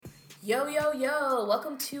Yo, yo, yo!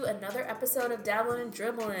 Welcome to another episode of Dabbling and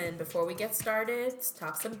Dribbling. Before we get started, let's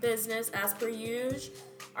talk some business as per usual.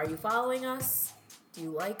 Are you following us? Do you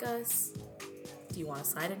like us? Do you want to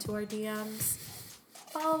slide into our DMs?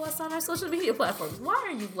 Follow us on our social media platforms. Why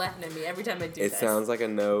are you laughing at me every time I do this? It sounds like a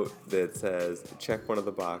note that says, check one of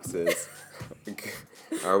the boxes.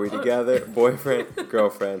 Are we together? Boyfriend,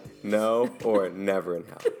 girlfriend, no, or never in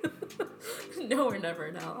hell? No, we're never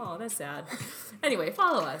in hell. Oh, that's sad. Anyway,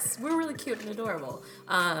 follow us. We're really cute and adorable.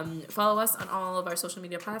 Follow us on all of our social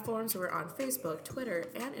media platforms. We're on Facebook, Twitter,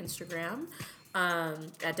 and Instagram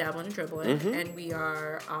at Dabbling and Dribbling. Mm-hmm. And we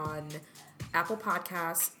are on Apple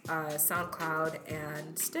Podcasts, SoundCloud,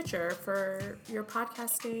 and Stitcher for your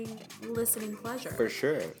podcasting listening pleasure. For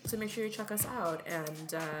sure. So make sure you check us out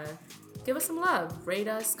and give us some love. Rate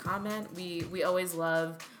us, comment. We always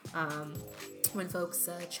love when folks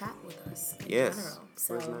chat with us in general.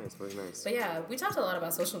 So, was nice. But yeah, we talked a lot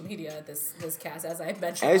about social media this cast, as I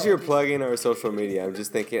mentioned. As you're plugging our social media, I'm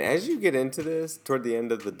just thinking, as you get into this, toward the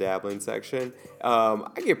end of the dabbling section, I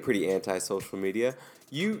get pretty anti-social media.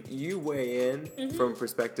 You weigh in from a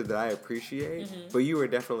perspective that I appreciate, but you are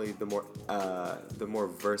definitely the more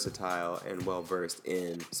versatile and well-versed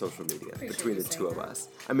in social media between the two of us.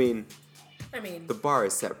 I mean, the bar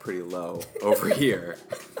is set pretty low over here,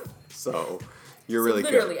 so... You're really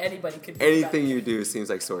literally good. Anybody could do anything you do seems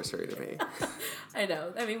like sorcery to me. I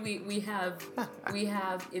know. I mean, we have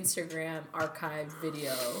Instagram archive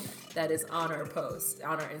video that is on our post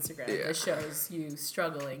on our Instagram that shows you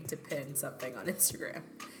struggling to pin something on Instagram.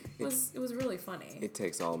 It was really funny. It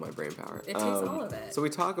takes all my brain power. It takes all of it. So we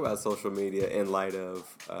talk about social media in light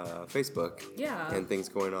of Facebook. Yeah. And things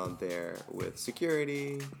going on there with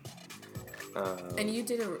security. And you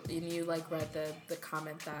read the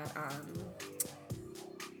comment that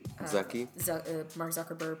Mark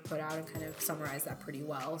Zuckerberg put out and kind of summarized that pretty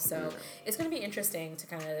well. So it's going to be interesting to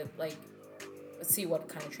kind of see what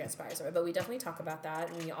kind of transpires over. But we definitely talk about that,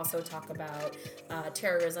 and we also talk about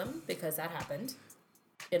terrorism because that happened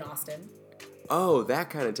in Austin. Oh, that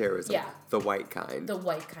kind of terrorism. Yeah. The white kind. The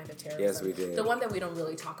white kind of terrorism. Yes, we did. The one that we don't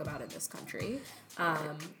really talk about in this country.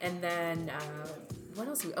 And then, what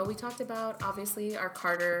else? We talked about, obviously, our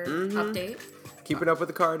Carter update. Keeping up with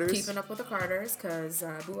the Carters. Keeping up with the Carters, because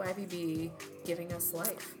Boo Ivy be giving us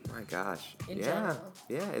life. My gosh. In general.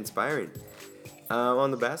 Yeah, inspiring.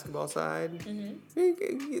 On the basketball side,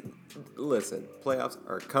 listen, playoffs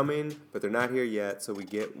are coming, but they're not here yet, so we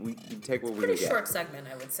take what we can get. Pretty short segment,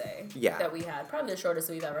 I would say. Yeah. That we had. Probably the shortest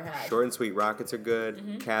we've ever had. Short and sweet. Rockets are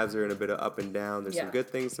good. Cavs are in a bit of up and down. There's some good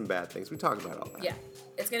things, some bad things. We talk about all that. Yeah.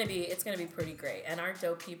 It's gonna be pretty great. And our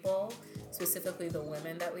dope people, specifically the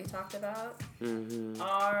women that we talked about,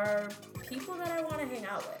 are people that I want to hang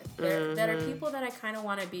out with. That are people that I kind of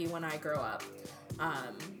want to be when I grow up.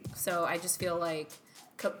 So I just feel like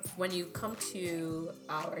when you come to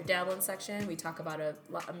our dabbling section, we talk about a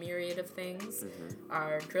myriad of things.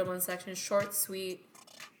 Our dribbling section, short, sweet,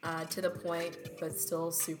 to the point, but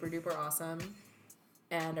still super duper awesome.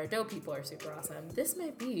 And our dope people are super awesome. This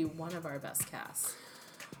might be one of our best casts.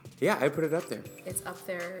 Yeah, I put it up there. It's up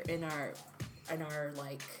there in our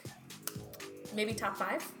maybe top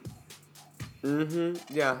 5.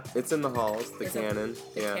 Yeah, it's in the halls, the canon.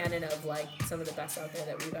 The canon of some of the best out there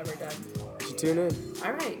that we've ever done. You should tune in.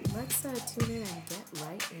 All right, let's tune in and get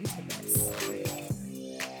right into this.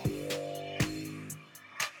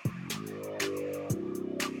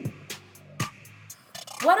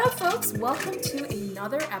 What up, folks? Welcome to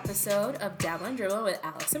another episode of Dabble and Dribble with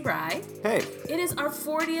Alex and Bri. Hey. It is our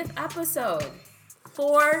 40th episode.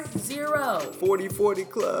 40. 40-40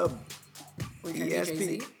 Club.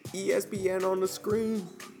 ESPN on the screen.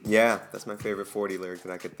 Yeah, that's my favorite 40 lyric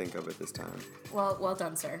that I could think of at this time. Well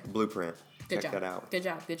done, sir. Blueprint. Check that out. Good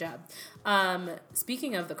job.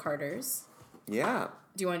 Speaking of the Carters. Yeah.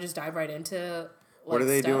 Do you want to just dive right into what are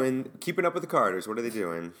they doing? Keeping up with the Carters. What are they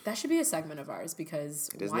doing? That should be a segment of ours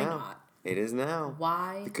because why not? It is now.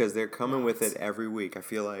 Why? Because they're coming with it every week. I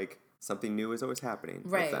feel like something new is always happening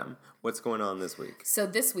with them. What's going on this week? So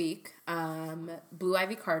this week, Blue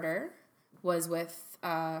Ivy Carter was with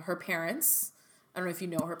her parents. I don't know if you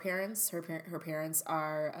know her parents. Her parents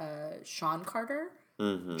are Sean Carter,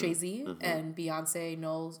 Jay-Z, and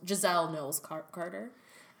Giselle Knowles Carter.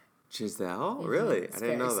 Giselle? Really? I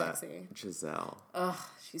didn't know that. Sexy. Giselle. Ugh,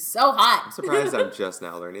 she's so hot. I'm surprised I'm just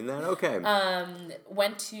now learning that. Okay.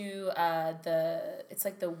 Went to it's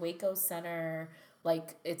like the Waco Center,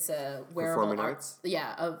 it's a wearable Performing arts?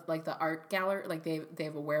 Yeah, of the art gallery. They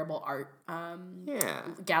have a wearable art yeah.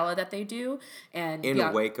 gala that they do. And in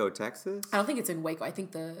Waco, Texas? I don't think it's in Waco. I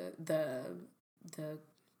think the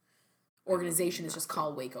organization is just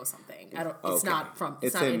called Waco something. I don't. It's not from.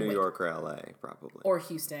 It's not in New Waco. York or L.A. probably. Or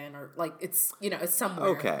Houston, or like it's it's somewhere.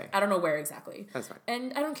 Okay. I don't know where exactly. That's fine.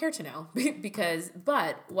 And I don't care to know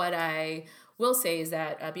but what I will say is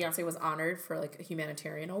that Beyonce was honored for like a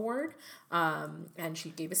humanitarian award, and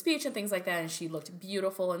she gave a speech and things like that, and she looked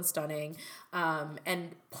beautiful and stunning.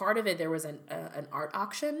 And part of it, there was an art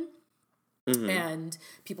auction. Mm-hmm. And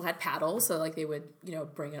people had paddles, so like they would,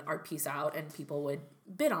 bring an art piece out and people would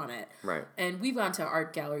bid on it. Right. And we've gone to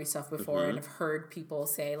art gallery stuff before and have heard people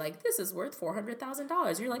say like, this is worth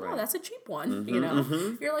 $400,000. You're like, oh, that's a cheap one. You're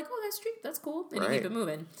like, oh, that's cheap. That's cool. And you keep it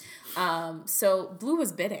moving. So Blue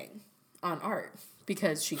was bidding on art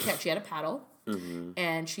because she had a paddle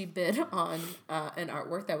and she bid on an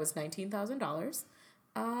artwork that was $19,000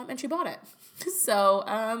 and she bought it.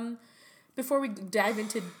 So before we dive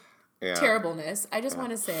into terribleness, I just want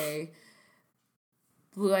to say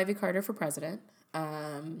Blue Ivy Carter for president.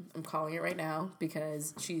 I'm calling it right now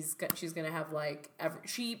because she's gonna have like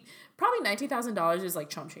probably $19,000 is like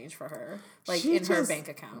chump change for her, like in her bank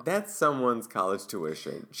account. That's someone's college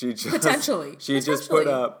tuition. She just potentially just put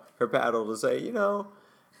up her paddle to say,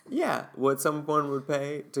 what someone would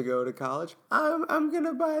pay to go to college. I'm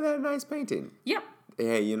gonna buy that nice painting. Yep.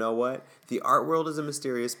 Hey, you know what? The art world is a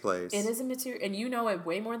mysterious place. It is a mysterious, and you know it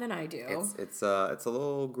way more than I do. It's a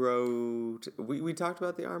little we talked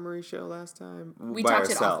about the Armory show last time. We by talked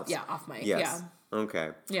ourselves. it off mic. Yes. Yeah.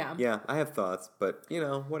 Okay. Yeah. Yeah, I have thoughts, but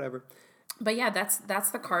whatever. But yeah, that's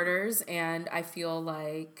the Carters, and I feel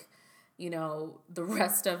like the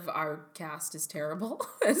rest of our cast is terrible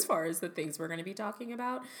as far as the things we're going to be talking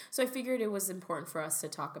about. So I figured it was important for us to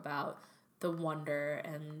talk about the wonder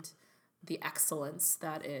and the excellence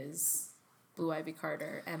that is Blue Ivy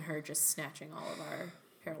Carter and her just snatching all of our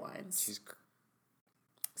hairlines. She's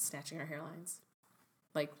snatching our hairlines,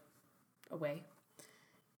 like, away.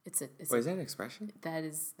 Wait, is that an expression? That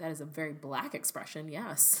is a very Black expression,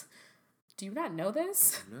 yes. Do you not know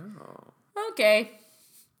this? No. Okay.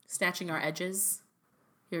 Snatching our edges.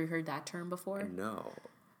 You ever heard that term before? No.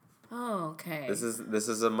 Oh, okay. This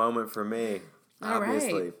is a moment for me,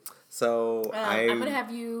 obviously. All right. So I'm going to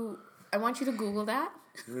have you... I want you to Google that.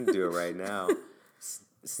 I'm going to do it right now.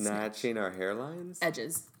 Snatching our hairlines?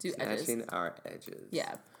 Edges. Snatching our edges.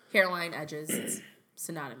 Yeah. Hairline edges. It's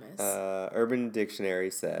synonymous. Urban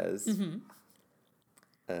Dictionary says,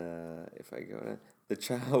 if I go to... The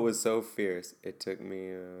child was so fierce, it took me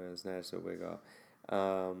to snatch the wig off.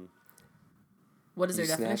 What is their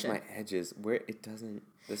definition? Snatch my edges. Where it doesn't...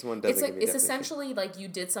 This one doesn't give me It's essentially like you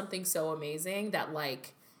did something so amazing that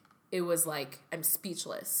like, it was like, I'm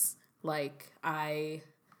speechless. Like,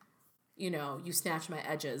 you snatch my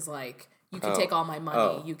edges. Like, you can take all my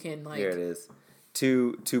money. You can, like... Here it is.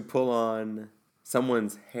 To pull on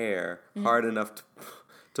someone's hair hard enough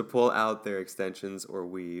to pull out their extensions or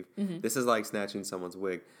weave. Mm-hmm. This is like snatching someone's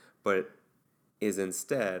wig, but is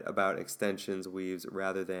instead about extensions, weaves,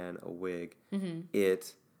 rather than a wig. Mm-hmm.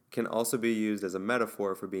 It can also be used as a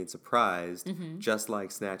metaphor for being surprised, just like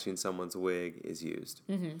snatching someone's wig is used.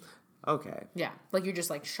 Mm-hmm. Okay. Yeah. Like, you're just,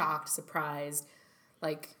 like, shocked, surprised.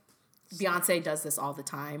 Like, Beyonce does this all the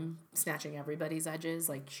time, snatching everybody's edges.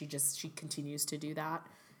 Like, she continues to do that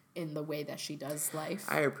in the way that she does life.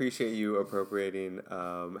 I appreciate you appropriating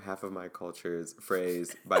half of my culture's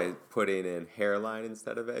phrase by putting in hairline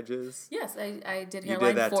instead of edges. Yes, I did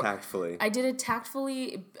hairline. You did that tactfully. I did it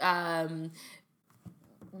tactfully.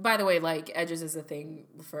 By the way, like, edges is a thing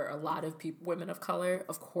for a lot of women of color.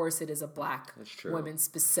 Of course, it is a Black women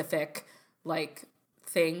specific, like,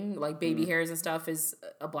 thing. Like, baby hairs and stuff is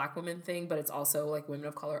a Black woman thing, but it's also, like, women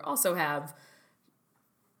of color also have...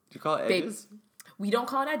 Do you call it edges? We don't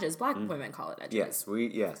call it edges. Black women call it edges.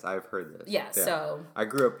 Yes, I've heard this. Yeah, so... I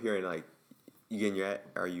grew up hearing, like, getting your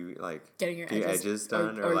edges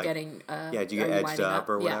done? Or like, getting... do you get edged up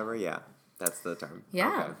or whatever? Yeah, that's the term.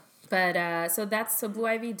 Yeah. Okay. But, so Blue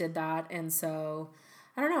Ivy did that, and so,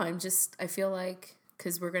 I don't know, I feel like,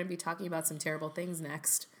 because we're going to be talking about some terrible things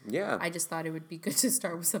next. Yeah. I just thought it would be good to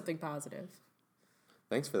start with something positive.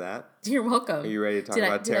 Thanks for that. You're welcome. Are you ready to talk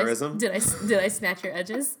about terrorism? Did I snatch your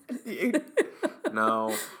edges?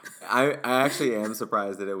 No. I actually am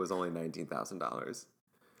surprised that it was only $19,000.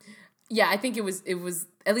 Yeah, I think it was,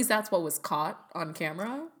 at least that's what was caught on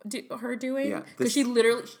camera, her doing. Yeah. Because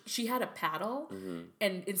she had a paddle,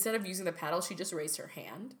 and instead of using the paddle, she just raised her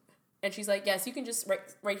hand. And she's like, yes, you can just,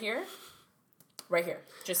 right here,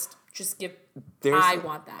 just give, I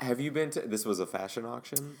want that. Have you been to, this was a fashion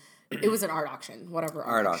auction? It was an art auction, whatever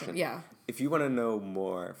art auction. Yeah. If you want to know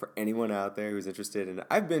more, for anyone out there who's interested in,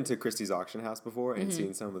 I've been to Christie's auction house before and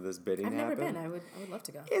seen some of this bidding happen. I've never been. I would love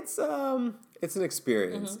to go. It's an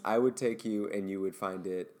experience. I would take you, and you would find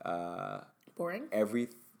it boring.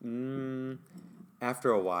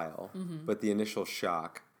 After a while, but the initial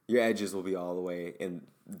shock, your edges will be all the way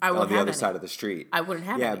on the other side of the street. I wouldn't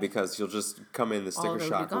have any. Because you'll just come in, the sticker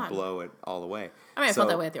shock will blow it all away. I mean, I felt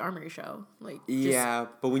that way at the Armory show.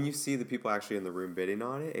 But when you see the people actually in the room bidding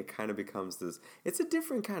on it, it kind of becomes this, it's a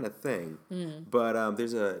different kind of thing. But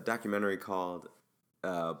there's a documentary called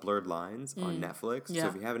Blurred Lines on Netflix. Yeah. So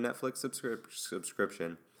if you have a Netflix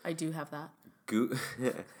subscription. I do have that.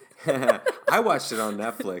 I watched it on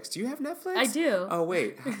Netflix. Do you have Netflix? I do. Oh,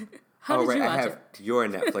 wait. How did you watch I have your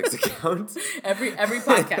Netflix account. Every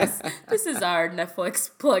podcast. This is our Netflix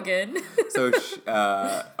plug-in. So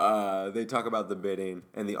they talk about the bidding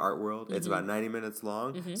and the art world. It's about 90 minutes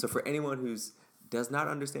long. So for anyone who does not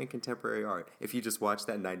understand contemporary art, if you just watch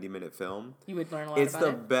that 90-minute film, you would learn a lot about it. It's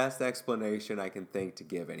the best explanation I can think to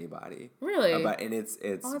give anybody. Really? And it's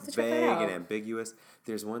vague and ambiguous.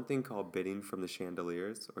 There's one thing called bidding from the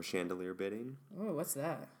chandeliers, or chandelier bidding. Oh, what's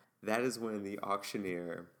that? That is when the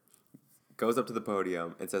auctioneer goes up to the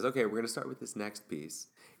podium and says, okay, we're going to start with this next piece.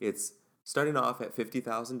 It's starting off at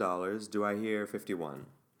 $50,000. Do I hear 51?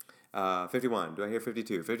 51. Do I hear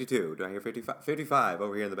 52? 52. Do I hear 55? 55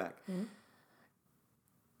 over here in the back. Mm-hmm.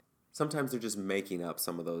 Sometimes they're just making up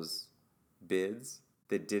some of those bids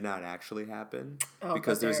that did not actually happen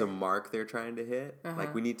because there's a mark they're trying to hit.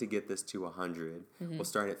 Like, we need to get this to 100. We'll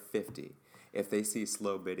start at 50. If they see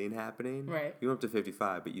slow bidding happening, you go up to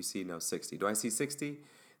 55, but you see 60. Do I see 60?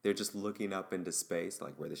 They're just looking up into space,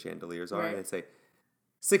 like where the chandeliers are, and they say,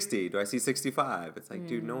 60. Do I see 65? It's like,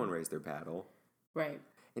 dude, no one raised their paddle. Right.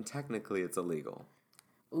 And technically, it's illegal.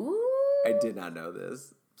 Ooh. I did not know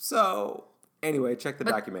this. So, anyway, check the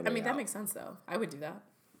documentary out. I mean, that makes sense, though. I would do that.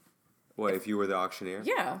 What, if you were the auctioneer?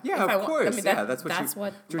 Yeah. Yeah, of course. I mean, that's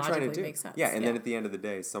what you're trying to do. Makes sense. Yeah, and then at the end of the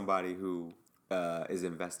day, somebody who is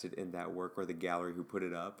invested in that work, or the gallery who put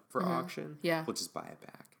it up for auction, will just buy it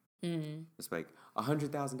back. It's like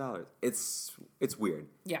 $100,000. It's weird.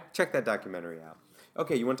 Yeah. Check that documentary out.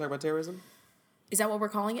 Okay, you want to talk about terrorism? Is that what we're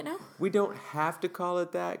calling it now? We don't have to call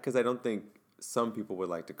it that, because I don't think some people would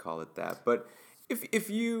like to call it that. But if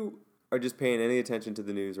you are just paying any attention to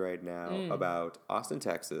the news right now about Austin,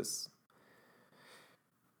 Texas,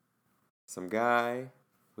 some guy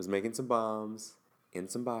was making some bombs in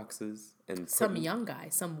some boxes. And some young guy,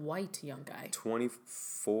 some white young guy. 23.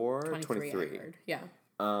 I heard. Yeah.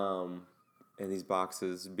 And these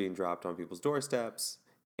boxes being dropped on people's doorsteps,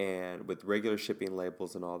 and with regular shipping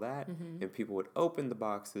labels and all that, and people would open the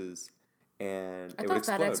boxes, and I it thought would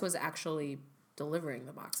explode. FedEx was actually delivering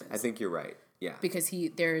the boxes. I think you're right. Yeah, because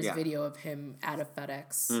there's video of him at a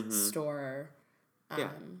FedEx store.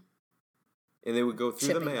 And they would go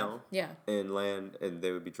through the mail, them. and land, and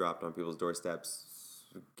they would be dropped on people's doorsteps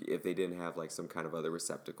if they didn't have like some kind of other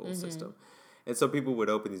receptacle system. And so people would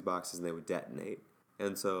open these boxes and they would detonate.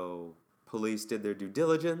 And so police did their due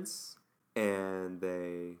diligence, and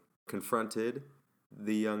they confronted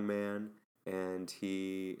the young man, and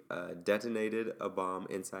he detonated a bomb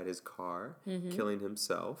inside his car, killing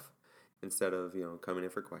himself instead of coming in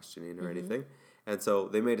for questioning or anything. And so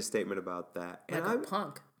they made a statement about that. Like and a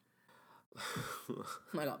punk.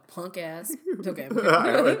 Like a punk ass. Okay.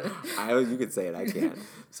 You could say it. I can't.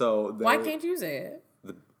 So why can't you say it?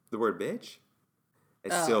 The word bitch?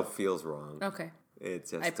 It still feels wrong. Okay. It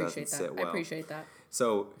just doesn't sit well. I appreciate that.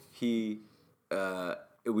 So we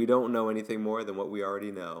don't know anything more than what we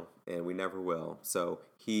already know, and we never will. So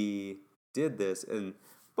he did this,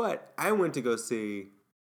 but I went to go see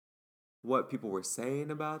what people were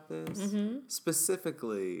saying about this.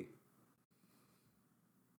 Specifically,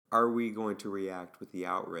 are we going to react with the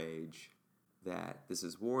outrage that this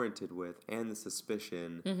is warranted with, and the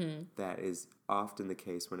suspicion that is often the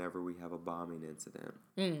case whenever we have a bombing incident?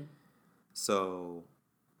 So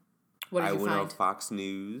what did you went find? on Fox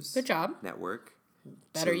News Good job. Network.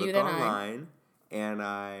 Better you than online, and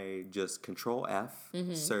I just Control F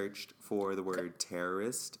searched for the word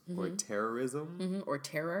terrorist or terrorism or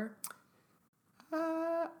terror.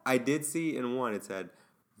 I did see in one it said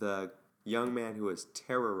the young man who was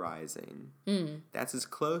terrorizing. That's as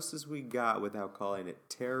close as we got without calling it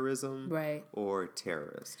terrorism or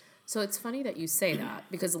terrorist. So it's funny that you say that,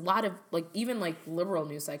 because a lot of even liberal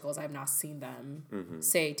news cycles, I've not seen them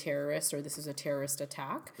say terrorist or this is a terrorist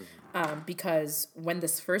attack. Because when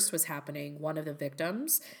this first was happening, one of the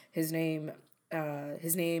victims, his name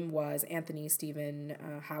his name was Anthony Stephen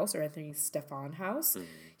House, or Anthony Stefan House.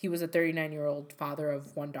 He was a 39-year-old father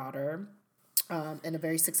of one daughter, and a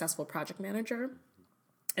very successful project manager,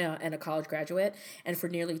 and a college graduate. And for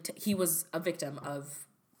nearly he was a victim of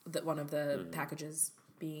one of the packages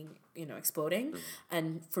being, exploding.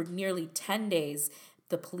 And for nearly 10 days,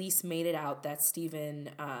 the police made it out that Stephen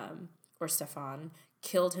or Stefan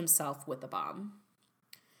killed himself with a bomb.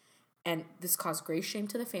 And this caused great shame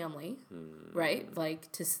to the family, right?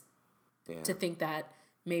 Like to think that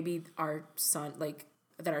maybe our son,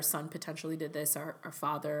 that our son potentially did this, our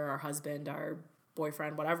father, our husband, our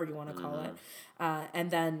boyfriend, whatever you want to call it.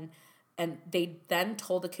 And they then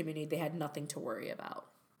told the community they had nothing to worry about.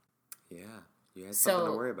 Yeah, you had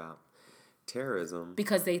something to worry about. Terrorism.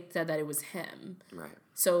 Because they said that it was him. Right.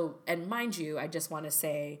 So, and mind you, I just want to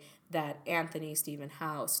say that Anthony Stephen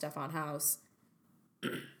House, Stefan House,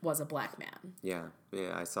 was a black man. Yeah,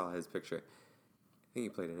 I saw his picture. I think he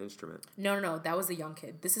played an instrument. No, that was the young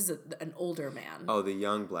kid. This is an older man. Oh, the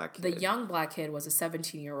young black kid. The young black kid was a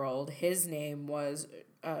 17-year-old. His name was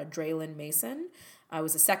Draylen Mason. I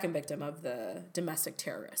was the second victim of the domestic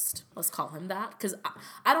terrorist. Let's call him that. Because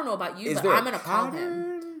I don't know about you, but I'm going to call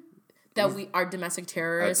him. That our domestic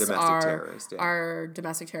terrorists our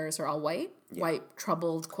domestic terrorists are all white. Yeah. White,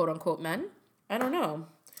 troubled, quote-unquote men. I don't know.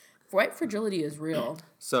 White fragility is real.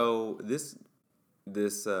 So this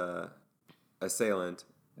assailant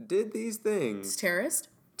did these things. Terrorist.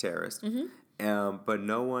 Mm-hmm. But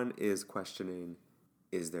no one is questioning,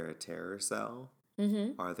 is there a terror cell?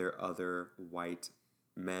 Mm-hmm. Are there other white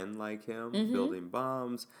men like him building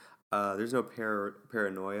bombs? There's no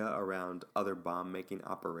paranoia around other bomb-making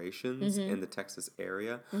operations in the Texas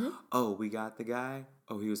area. Mm-hmm. Oh, we got the guy?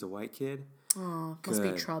 Oh, he was a white kid? Oh, must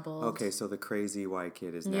be troubled. Okay, so the crazy white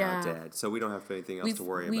kid is now dead. So we don't have anything else to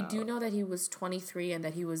worry about. We do know that he was 23 and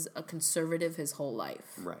that he was a conservative his whole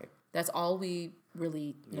life. Right. That's all we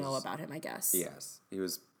really know about him, I guess. Yes. He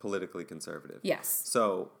was politically conservative. Yes.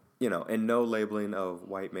 So, and no labeling of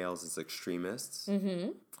white males as extremists. Mm-hmm.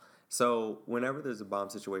 So whenever there's a bomb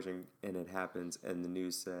situation and it happens and the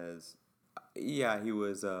news says, yeah, he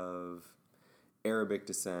was of Arabic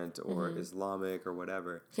descent or Islamic or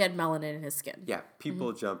whatever. He had melanin in his skin. Yeah,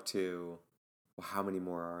 people jump to, well, how many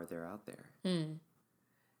more are there out there? Mm.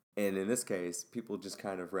 And in this case, people just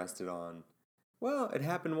kind of rested on, well, it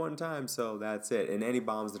happened one time, so that's it. And any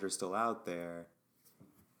bombs that are still out there,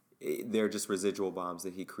 they're just residual bombs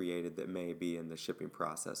that he created that may be in the shipping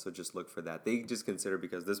process. So just look for that. They just consider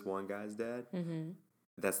because this one guy's dead,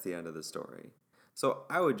 that's the end of the story. So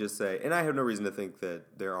I would just say, and I have no reason to think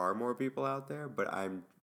that there are more people out there, but I'm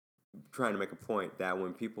trying to make a point that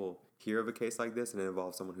when people hear of a case like this and it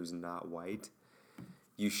involves someone who's not white,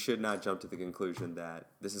 you should not jump to the conclusion that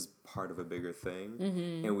this is part of a bigger thing,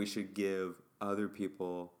 and we should give other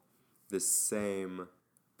people the same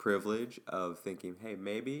privilege of thinking, hey,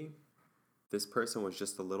 maybe this person was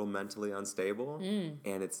just a little mentally unstable,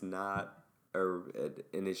 and it's not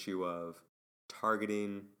an issue of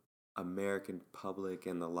targeting American public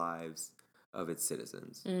and the lives of its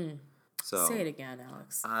citizens. So say it again,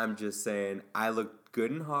 Alex. I'm just saying I looked good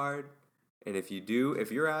and hard, and if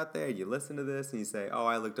you're out there, you listen to this and you say, oh,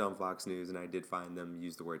 I looked on Fox News and I did find them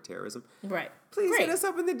use the word terrorism. Right. Please hit us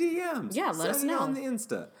up in the DMs. Yeah, let us know. On the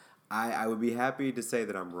Insta. I would be happy to say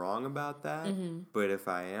that I'm wrong about that, but if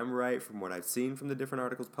I am right from what I've seen from the different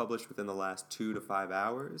articles published within the last 2 to 5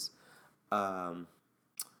 hours,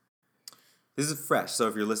 this is fresh. So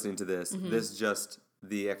if you're listening to this,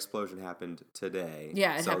 the explosion happened today.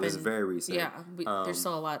 Yeah, it so happened. This is very recent. Yeah, there's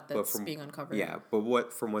still a lot that's being uncovered. Yeah,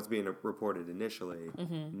 but from what's being reported initially,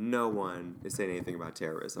 no one is saying anything about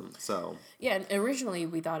terrorism. So yeah, and originally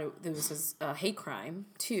we thought it was a hate crime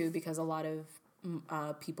too, because a lot of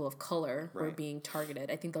people of color were being targeted.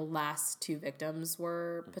 I think the last 2 victims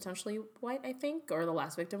were potentially white, I think, or the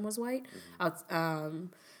last victim was white.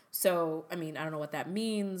 So, I mean, I don't know what that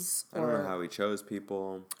means. I don't know how he chose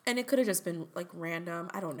people. And it could have just been, random.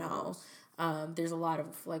 I don't know. There's a lot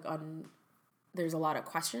of, there's a lot of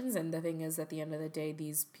questions. And the thing is, at the end of the day,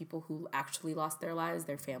 these people who actually lost their lives,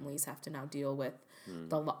 their families have to now deal with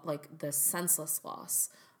the senseless loss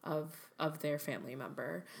of their family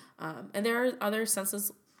member. And there are other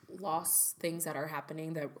senseless loss things that are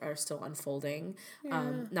happening that are still unfolding,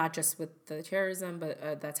 not just with the terrorism,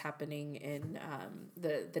 but that's happening in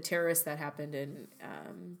the terrorists that happened in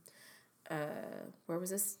where was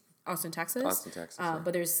this? Austin, Texas.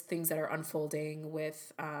 But there's things that are unfolding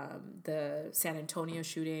with the San Antonio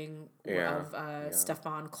shooting of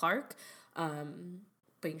Stephon Clark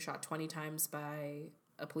being shot 20 times by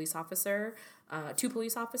a police officer, 2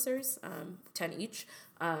 police officers, 10 each.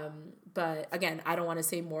 But again, I don't want to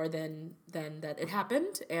say more than that it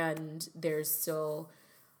happened, and there's still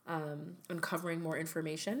uncovering more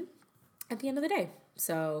information at the end of the day.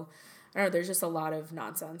 So I don't know, there's just a lot of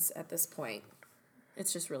nonsense at this point.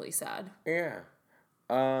 It's just really sad. Yeah.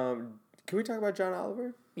 Can we talk about John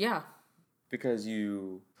Oliver? Yeah. Because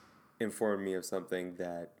you informed me of something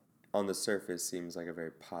that on the surface seems like a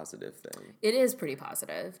very positive thing. It is pretty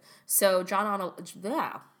positive. So John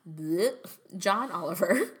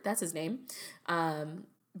Oliver, that's his name.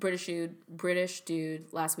 British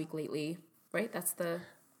dude, Last Week Lately, right? That's the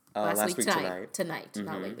last week tonight. Tonight, mm-hmm.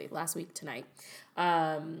 Not lately. Last week tonight.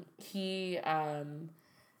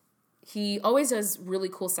 He always does really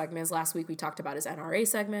cool segments. Last week we talked about his NRA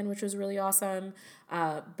segment, which was really awesome.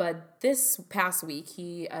 But this past week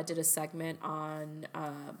he did a segment on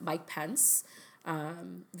Mike Pence,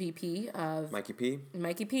 VP of... Mikey P,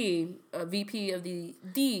 VP of the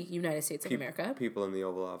United States of America. People in the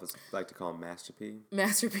Oval Office like to call him Master P.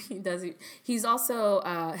 Master P, does he? He's also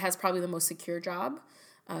has probably the most secure job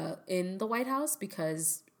in the White House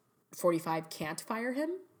because 45 can't fire him.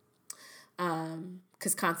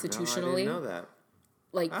 Because constitutionally... No, I didn't know that.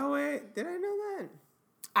 Like... Oh, wait. Did I know that?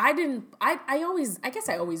 I didn't... I guess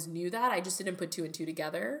I always knew that. I just didn't put 2 and 2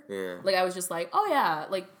 together. Yeah. Like, I was just like, oh, yeah.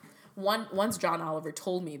 Like, once John Oliver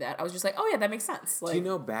told me that, I was just like, oh, yeah, that makes sense. Like, do you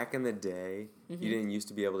know back in the day, mm-hmm. you didn't used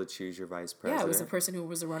to be able to choose your vice president? Yeah, it was the person who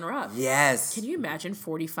was the runner-up. Yes. Can you imagine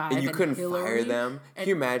 45 and you couldn't Hillary fire them? Can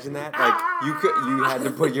you imagine that? Like, you had to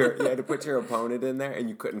put your opponent in there and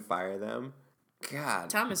you couldn't fire them? God.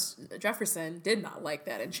 Thomas Jefferson did not like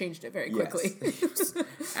that and changed it very quickly. Yes.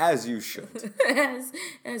 As you should.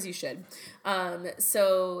 As you should.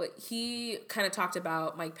 So he kind of talked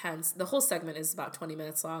about Mike Pence. The whole segment is about 20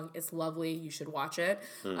 minutes long. It's lovely. You should watch it.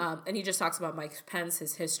 And he just talks about Mike Pence,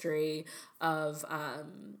 his history of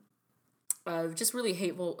just really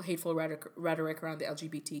hateful rhetoric around the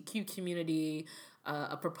LGBTQ community,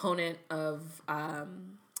 a proponent of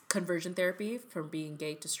conversion therapy from being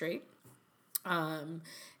gay to straight.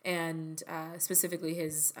 And specifically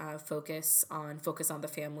his focus on the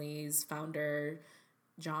Family's founder,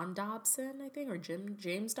 John Dobson, I think, or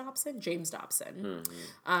James Dobson.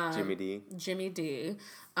 Mm-hmm. Jimmy D.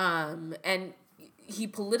 And he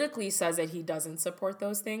politically says that he doesn't support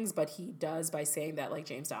those things, but he does by saying that like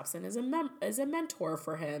James Dobson is a mentor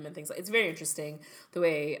for him and things like. It's very interesting the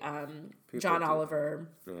way John Oliver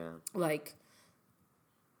like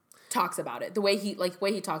talks about it. The way he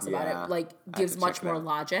talks about it like gives much more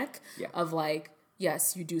logic of like,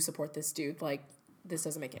 yes, you do support this dude. Like, this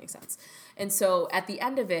doesn't make any sense. And so at the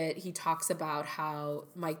end of it, he talks about how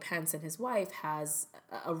Mike Pence and his wife has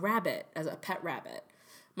a rabbit as a pet rabbit.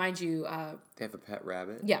 Mind you, they have a pet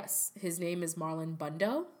rabbit? Yes. His name is Marlon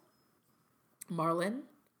Bundo. Marlon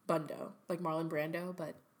Bundo. Like Marlon Brando,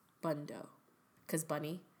 but Bundo. Because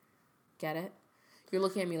bunny. Get it? You're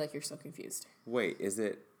looking at me like you're so confused. Wait, is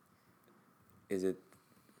it...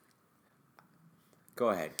 Go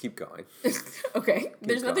ahead. Keep going. Okay.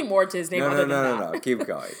 There's nothing more to his name other than that. No. Keep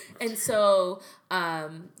going. And so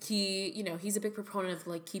he's a big proponent of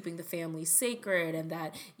like keeping the family sacred, and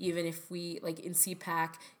that even if we like in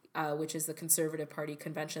CPAC, which is the Conservative Party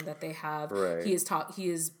convention that they have, right. he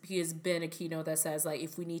has been a keynote that says like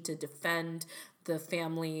if we need to defend the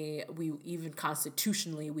family, we even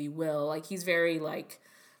constitutionally we will. Like he's very like,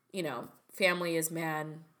 family is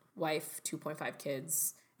man, wife, 2.5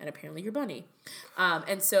 kids, and apparently your bunny.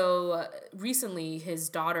 And so recently his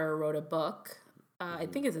daughter wrote a book. I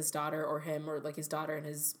think it's his daughter or him, or like his daughter and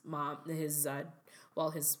his mom, his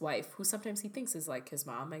wife, who sometimes he thinks is like his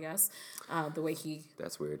mom, I guess. The way he...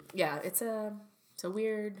 That's weird. Yeah, it's a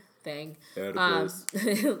weird thing.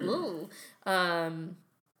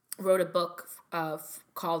 Wrote a book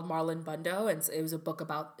called Marlon Bundo, and it was a book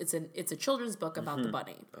about it's a children's book about the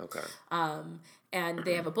bunny. Okay. And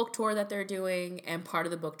they have a book tour that they're doing, and part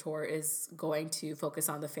of the book tour is going to focus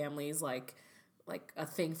on the families, like a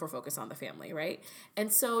thing for Focus on the Family, right?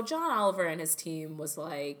 And so John Oliver and his team was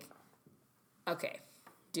like, okay,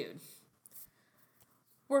 dude,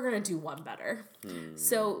 we're gonna do one better.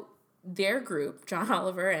 So their group, John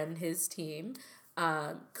Oliver and his team,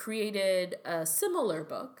 created a similar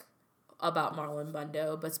book about Marlon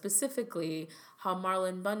Bundo, but specifically how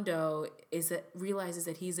Marlon Bundo realizes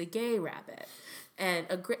that he's a gay rabbit and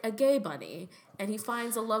a gay bunny, and he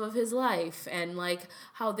finds the love of his life, and like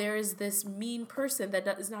how there is this mean person that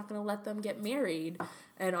is not going to let them get married,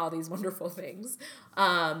 and all these wonderful things.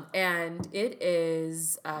 And it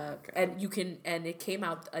is, and it came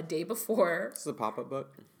out a day before. This is a pop-up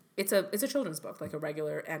book? It's a children's book, like a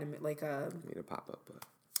regular anime, like a pop-up book.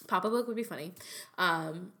 Pop-up book would be funny.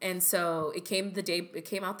 And so it came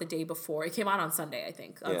out the day before. It came out on Sunday, I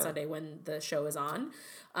think. On Sunday when the show is on.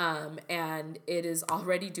 And it is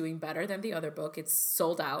already doing better than the other book. It's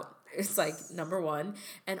sold out. It's like #1.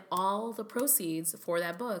 And all the proceeds for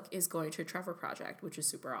that book is going to Trevor Project, which is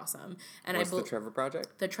super awesome. And What's the Trevor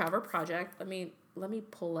Project? The Trevor Project, let me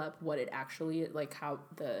pull up what it actually, like how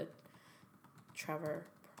the Trevor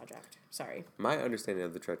Project. Sorry. My understanding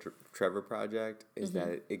of the Trevor Project is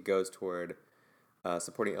that it goes toward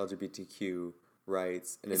supporting LGBTQ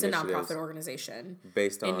rights and it's initiatives. It's a nonprofit organization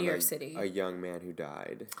based on in New York City. A young man who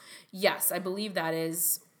died. Yes, I believe that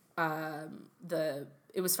is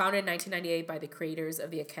it was founded in 1998 by the creators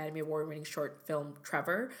of the Academy Award-winning short film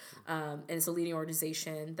Trevor, and it's a leading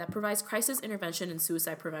organization that provides crisis intervention and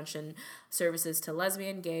suicide prevention services to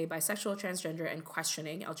lesbian, gay, bisexual, transgender, and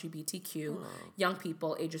questioning LGBTQ young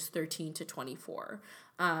people ages 13 to 24,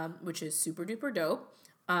 which is super duper dope.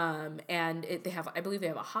 And I believe they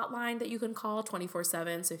have a hotline that you can call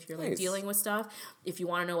 24/7. So if you're like dealing with stuff, if you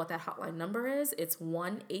want to know what that hotline number is, it's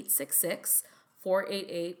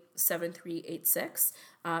 1-866-488-7386.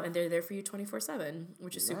 And they're there for you 24/7,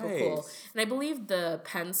 which is super cool. And I believe the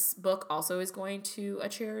Pence book also is going to a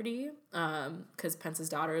charity, because Pence's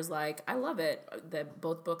daughter is like, I love it that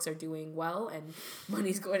both books are doing well and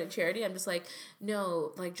money's going to charity. I'm just like,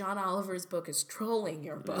 no, like John Oliver's book is trolling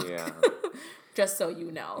your book. Yeah. Just so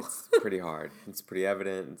you know. It's pretty hard. It's pretty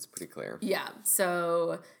evident. It's pretty clear. Yeah.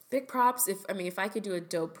 So big props. If I could do a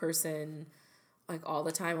dope person like all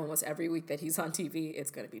the time, almost every week that he's on TV,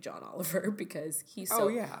 it's going to be John Oliver, because he's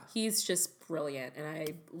he's just brilliant, and I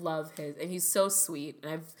love and he's so sweet,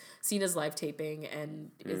 and I've seen his live taping,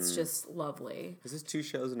 and it's just lovely. Is this 2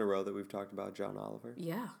 shows in a row that we've talked about John Oliver?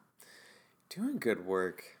 Yeah. Doing good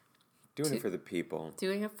work. Doing it for the people.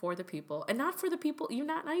 Doing it for the people. And not for the people,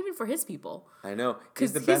 not even for his people. I know.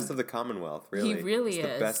 He's the best of the Commonwealth, really. He really is.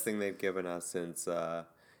 It's the best thing they've given us since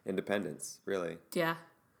independence, really. Yeah.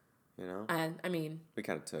 You know? And, we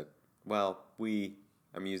kind of took, I'm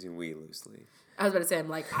using we loosely. I was about to say,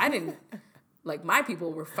 I didn't, my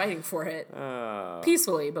people were fighting for it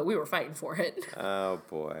peacefully, but we were fighting for it. Oh,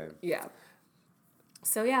 boy. Yeah.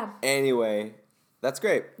 So, yeah. Anyway, that's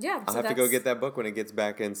great. Yeah. I'll have to go get that book when it gets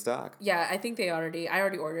back in stock. Yeah, I think I already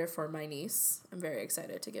ordered it for my niece. I'm very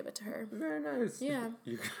excited to give it to her. Very nice. Yeah.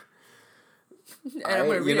 And I'm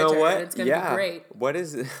going to read it to her, and it's going to be great. What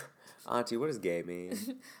is it? Auntie, what does gay mean?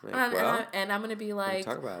 And I'm going to be like,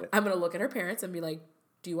 talk about it. I'm going to look at her parents and be like,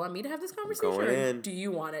 do you want me to have this conversation? Or do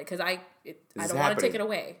you want it? Because I don't want to take it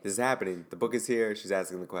away. This is happening. The book is here. She's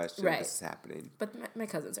asking the question. Right. This is happening. But my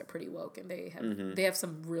cousins are pretty woke, and they have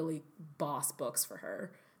some really boss books for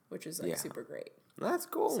her, which is super great. That's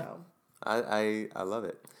cool. So I love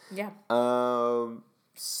it. Yeah.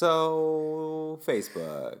 So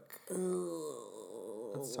Facebook.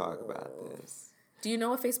 Ooh. Let's talk about this. Do you know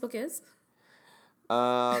what Facebook is?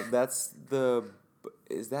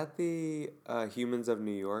 Is that the Humans of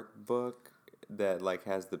New York book that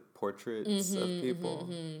has the portraits of people?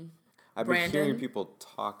 I've been hearing people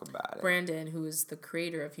talk about it. Brandon, who is the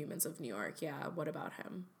creator of Humans of New York. Yeah, what about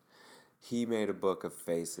him? He made a book of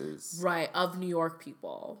faces. Right, of New York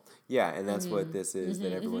people. Yeah, and that's what this is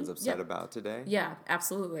that everyone's upset about today. Yeah,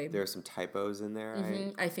 absolutely. There are some typos in there,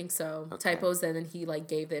 right? I think so. Okay. Typos, and then he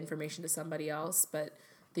gave the information to somebody else, but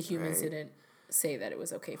the humans didn't say that it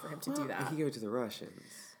was okay for him to do that. He gave it to the Russians.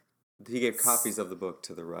 He gave copies of the book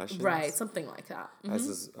to the Russians. Right, something like that.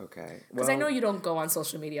 Okay. Because I know you don't go on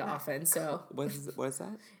social media often, so... What is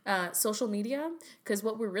that? Social media, because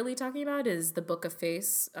what we're really talking about is the Book of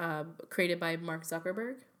Face, created by Mark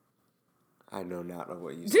Zuckerberg. I know not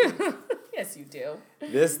what you said. Yes, you do.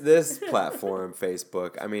 This platform,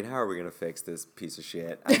 Facebook, how are we going to fix this piece of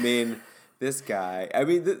shit? This guy,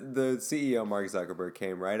 the CEO, Mark Zuckerberg,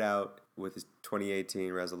 came right out with his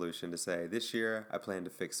 2018 resolution to say, this year I plan to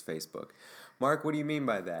fix Facebook. Mark, what do you mean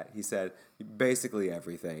by that? He said, basically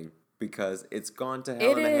everything, because it's gone to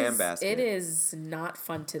hell in a handbasket. It is not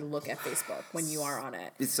fun to look at Facebook when you are on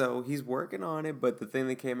it. So he's working on it, but the thing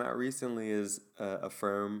that came out recently is a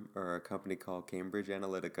firm or a company called Cambridge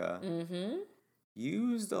Analytica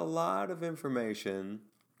used a lot of information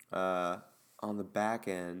on the back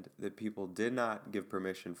end that people did not give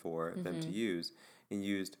permission for them to use, and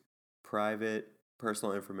used private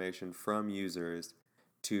personal information from users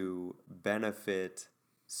to benefit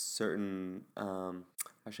certain, how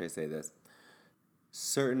should I say this?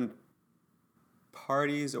 Certain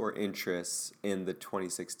parties or interests in the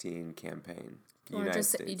 2016 campaign. Do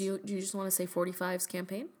you just want to say 45's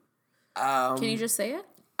campaign? Can you just say it?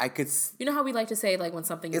 I could. You know how we like to say, like, when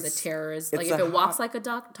something is a terrorist, like, if it walks like a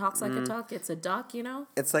duck, talks like a duck, it's a duck, you know?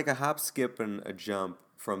 It's like a hop, skip, and a jump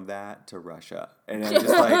from that to Russia. And I'm just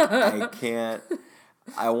like, I can't.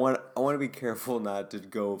 I want to be careful not to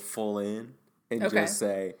go full in and just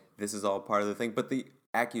say, this is all part of the thing. But the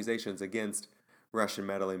accusations against Russian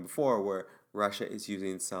meddling before were Russia is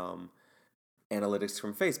using some analytics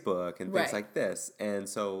from Facebook and things like this. And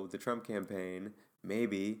so the Trump campaign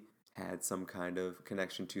maybe had some kind of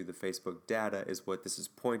connection to the Facebook data is what this is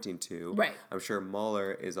pointing to. Right. I'm sure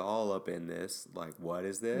Mueller is all up in this. Like, what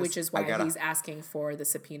is this? Which is why he's asking for the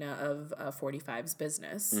subpoena of 45's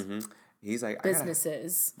business. Mm-hmm. He's like,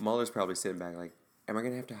 businesses. Mueller's probably sitting back like, am I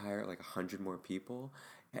going to have to hire like 100 more people?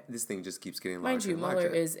 This thing just keeps getting larger. Mind you, and Mueller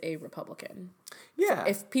larger. is a Republican. Yeah.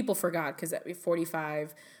 If people forgot, because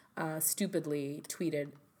 45 stupidly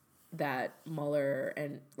tweeted that Mueller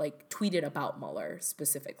and like tweeted about Mueller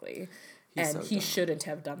specifically. He shouldn't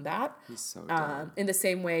have done that. He's so dumb. In the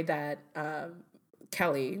same way that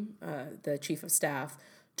Kelly, the chief of staff,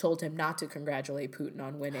 told him not to congratulate Putin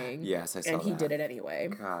on winning. Yes, I saw and he that. did it anyway.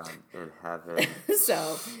 God in heaven.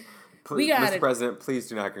 So we got Mr. President, please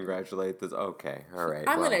do not congratulate this. Okay, all right.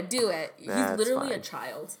 I'm gonna do it. He's literally a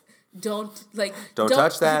child. Don't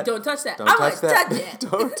touch that. Don't touch that. Don't touch it.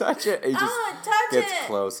 Don't touch it. He just touch gets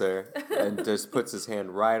closer and just puts his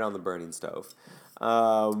hand right on the burning stove.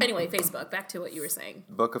 Anyway, Facebook. Back to what you were saying.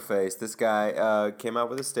 Book of Face. This guy came out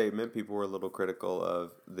with a statement. People were a little critical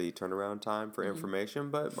of the turnaround time for information,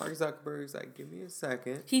 but Mark Zuckerberg's like, give me a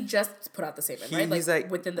second. He just put out the statement, right? He's like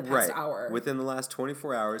within the past hour. Within the last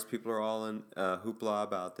 24 hours, people are all in hoopla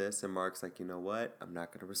about this, and Mark's like, you know what? I'm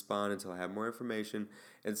not going to respond until I have more information.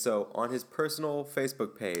 And so on his personal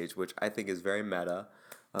Facebook page, which I think is very meta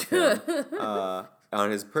of him,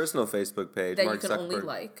 on his personal Facebook page, that Mark you can Zuckerberg, only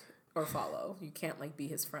like or follow. You can't be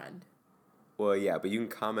his friend. Well, yeah, but you can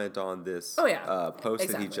comment on this post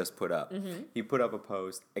that he just put up. Mm-hmm. He put up a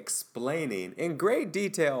post explaining in great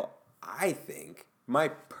detail, I think, my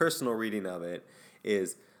personal reading of it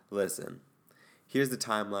is, listen, here's the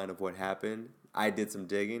timeline of what happened. I did some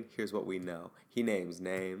digging. Here's what we know. He names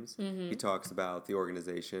names. Mm-hmm. He talks about the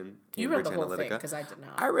organization, Cambridge Analytica. You read the whole thing, because I did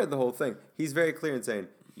not. I read the whole thing. He's very clear in saying,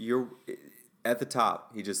 you're at the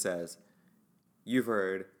top, he just says, you've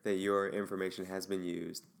heard that your information has been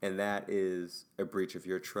used, and that is a breach of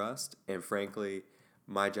your trust. And frankly,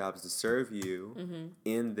 my job is to serve you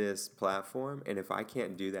in this platform. And if I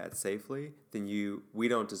can't do that safely, then we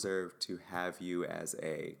don't deserve to have you as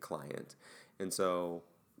a client. And so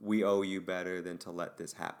we owe you better than to let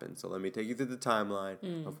this happen. So let me take you through the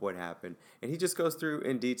timeline of what happened. And he just goes through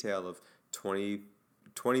in detail of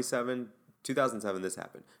 2007, this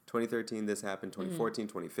happened. 2013, this happened. 2014,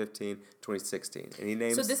 2015, 2016. And he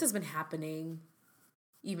names... So this has been happening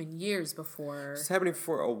even years before... It's happening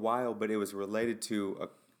for a while, but it was related to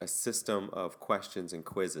a system of questions and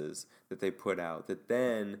quizzes that they put out that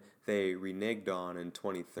then they reneged on in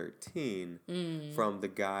 2013 from the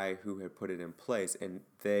guy who had put it in place. And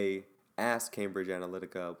they asked Cambridge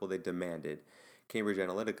Analytica, well, they demanded, Cambridge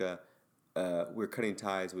Analytica, we're cutting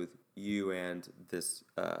ties with you and this...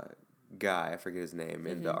 guy, I forget his name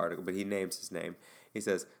in the article, but he names his name. He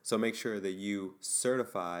says, so make sure that you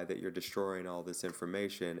certify that you're destroying all this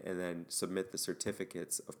information and then submit the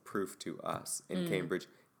certificates of proof to us. And Cambridge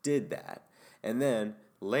did that. And then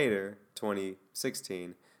later,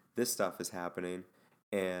 2016, this stuff is happening,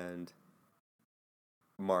 and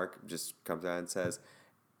Mark just comes out and says,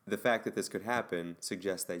 the fact that this could happen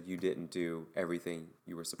suggests that you didn't do everything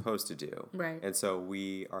you were supposed to do. Right. And so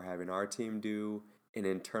we are having our team do an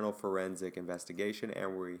internal forensic investigation,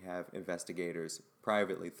 and we have investigators,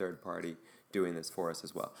 privately, third party, doing this for us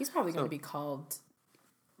as well. He's probably going to be called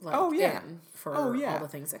for all the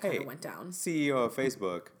things that kind of went down. CEO of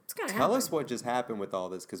Facebook, tell us what just happened with all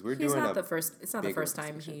this, because it's not the first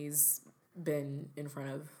time he's been in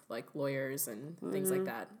front of lawyers and things like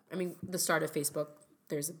that. I mean, the start of Facebook,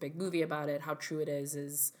 there's a big movie about it. How true it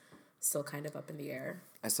is still kind of up in the air.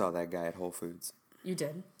 I saw that guy at Whole Foods. You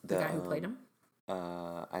did? The guy who played him?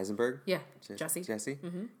 Eisenberg? Yeah, Jesse.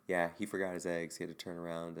 Mm-hmm. Yeah, he forgot his eggs. He had to turn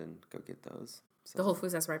around and go get those. So. The Whole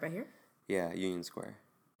Foods that's right by here? Yeah, Union Square.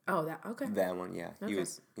 Oh, okay. That one, yeah. Okay.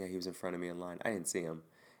 He was in front of me in line. I didn't see him.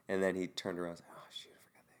 And then he turned around and was like, oh, shoot, I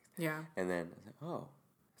forgot the eggs. Yeah. And then I was like, oh,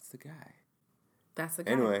 that's the guy. That's the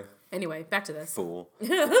guy. Anyway, back to this. Fool.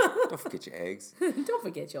 Don't forget your eggs. Don't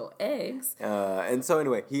forget your eggs. And so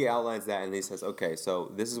anyway, he outlines that and he says, okay,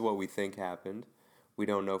 so this is what we think happened. We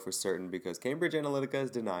don't know for certain because Cambridge Analytica is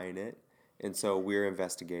denying it, and so we're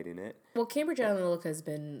investigating it. Well, Cambridge Analytica has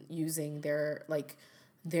been using their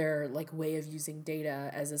way of using data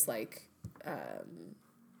as this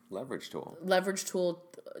leverage tool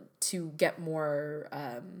to get more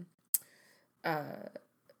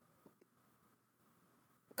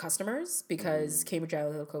customers, because Cambridge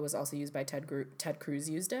Analytica was also used by Ted Cruz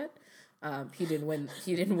used it. He didn't win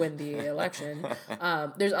the election.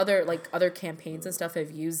 There's other campaigns and stuff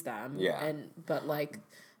have used them. Yeah. But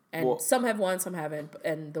some have won, some haven't.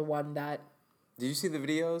 And the one that... Did you see the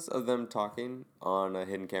videos of them talking on a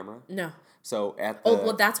hidden camera? No. So at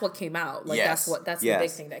the... that's what came out. That's the big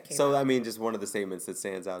thing that came out. So, I mean, just one of the statements that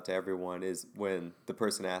stands out to everyone is when the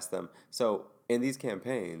person asked them, so in these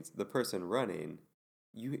campaigns, the person running,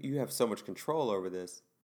 you have so much control over this.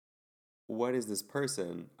 What is this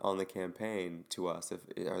person on the campaign to us?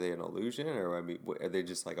 Are they an illusion, or are they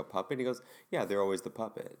just like a puppet? He goes, yeah, they're always the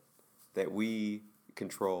puppet. That we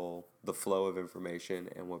control the flow of information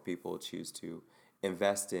and what people choose to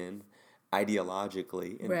invest in,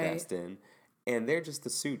 ideologically invest in, and they're just the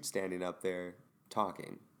suit standing up there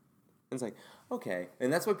talking. And it's like, okay,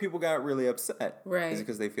 and that's why people got really upset, right? Is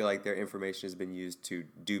because they feel like their information has been used to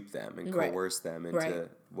dupe them and coerce them into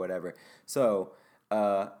whatever. So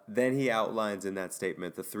then he outlines in that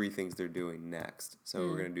statement the 3 things they're doing next. So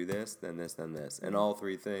we're going to do this, then this, then this, and all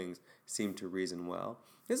 3 things seem to reason well.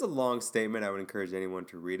 It's a long statement. I would encourage anyone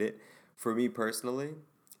to read it. For me personally,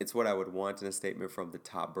 it's what I would want in a statement from the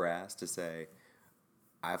top brass to say,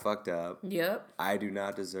 I fucked up. Yep. I do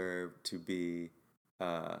not deserve to be,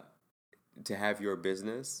 to have your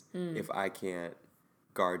business if I can't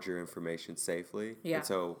guard your information safely. Yeah. And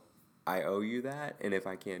so I owe you that. And if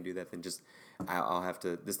I can't do that, then just, I'll have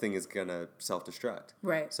to, this thing is going to self-destruct.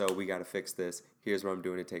 Right. So we got to fix this. Here's what I'm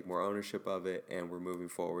doing to take more ownership of it. And we're moving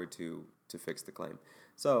forward to fix the claim.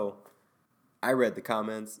 So I read the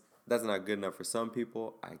comments. That's not good enough for some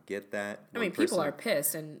people. I get that. I mean, people are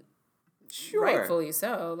pissed, and sure, rightfully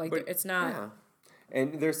so. Like, but it's not... Yeah.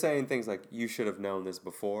 And they're saying things like, you should have known this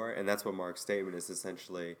before. And that's what Mark's statement is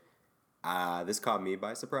essentially, this caught me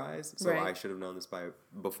by surprise, so I should have known this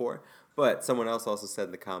before. But someone else also said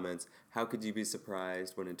in the comments, how could you be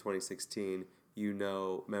surprised when in 2016,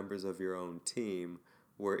 members of your own team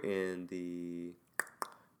were in the, I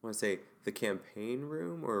want to say, the campaign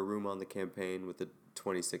room or a room on the campaign with the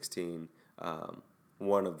 2016,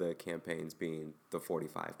 one of the campaigns being the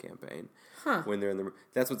 45 campaign. Huh. When they're in the room.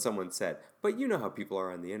 That's what someone said. But you know how people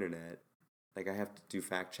are on the internet. Like, I have to do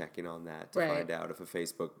fact checking on that to find out if a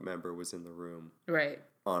Facebook member was in the room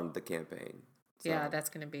on the campaign. So, yeah, that's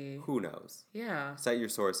going to be... Who knows? Yeah. Cite your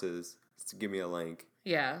sources. Give me a link.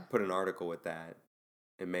 Yeah. Put an article with that.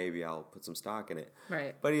 And maybe I'll put some stock in it.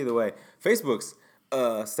 Right. But either way, Facebook's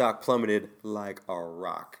stock plummeted like a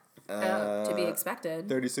rock. To be expected.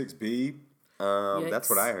 36B. That's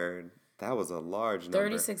what I heard. That was a large number.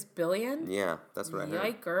 36 billion? Yeah, that's what I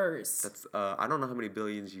heard. Yikers. That's I don't know how many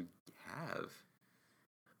billions you have.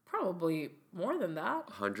 Probably more than that.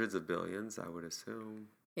 Hundreds of billions, I would assume.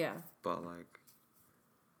 Yeah. But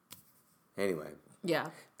anyway. Yeah.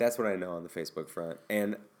 That's what I know on the Facebook front.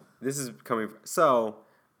 And this is coming from, so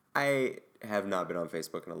I have not been on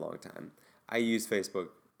Facebook in a long time. I use Facebook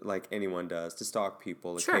like anyone does to stalk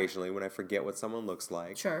people occasionally when I forget what someone looks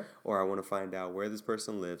like. Sure. Or I want to find out where this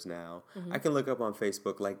person lives now. I can look up on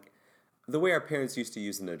Facebook like the way our parents used to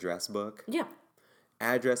use an address book. Yeah.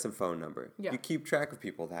 Address and phone number. Yeah. You keep track of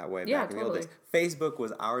people that way back in the old days. Facebook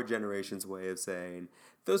was our generation's way of saying,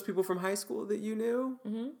 those people from high school that you knew,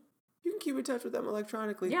 you can keep in touch with them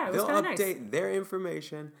electronically. Yeah, it was They'll kinda update their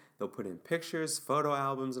information. They'll put in pictures, photo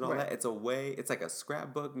albums, and all that. It's a way, it's like a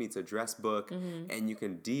scrapbook meets address book, and you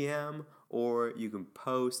can DM or you can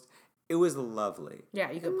post. It was lovely.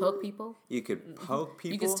 Yeah, you could poke people. You could poke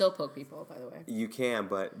people. You can still poke people, by the way. You can,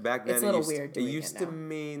 but back then it's a little weird it used to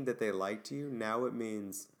mean that they liked you. Now it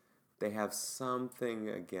means they have something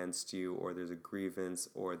against you, or there's a grievance,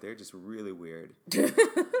 or they're just really weird.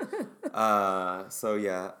 So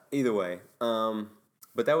yeah, either way.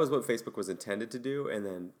 But that was what Facebook was intended to do, and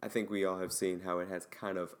then I think we all have seen how it has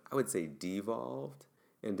kind of, I would say, devolved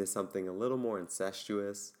into something a little more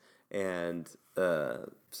incestuous. And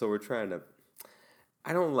so we're trying to,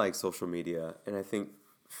 I don't like social media, and I think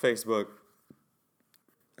Facebook,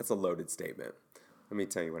 that's a loaded statement. Let me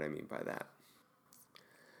tell you what I mean by that.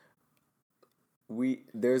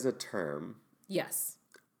 There's a term. Yes.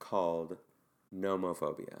 Called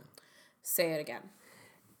nomophobia. Say it again.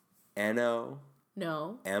 N-O.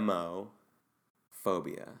 No. M-O.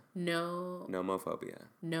 Phobia. No. Nomophobia.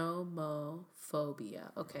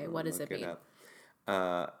 Nomophobia. Okay, what does it mean?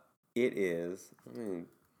 It is,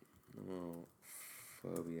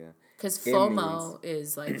 nomophobia. Because FOMO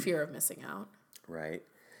is like fear of missing out. Right.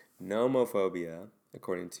 Nomophobia,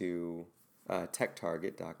 according to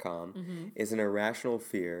techtarget.com, is an irrational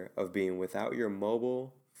fear of being without your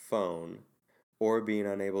mobile phone or being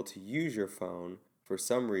unable to use your phone for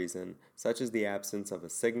some reason, such as the absence of a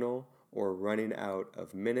signal or running out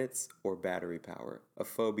of minutes or battery power. A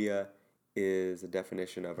phobia is a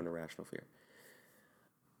definition of an irrational fear.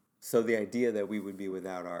 So the idea that we would be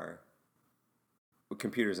without our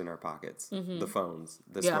computers in our pockets, the phones,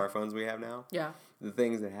 the smartphones we have now, the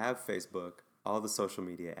things that have Facebook, all the social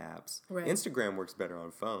media apps. Right. Instagram works better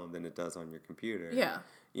on phone than it does on your computer. Yeah.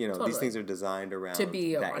 You know, these things are designed around to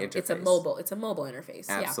be that interface. It's a mobile interface.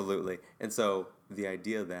 Absolutely. Yeah. And so the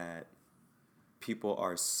idea that people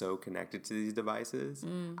are so connected to these devices.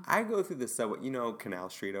 I go through the subway, you know, Canal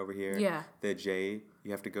Street over here. Yeah. The J,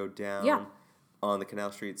 you have to go down on the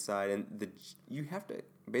Canal Street side, and you have to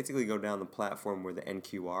basically go down the platform where the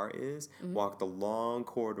NQR is, walk the long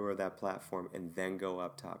corridor of that platform, and then go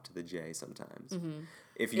up top to the J sometimes.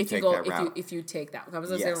 If you take that route. If you take that. I was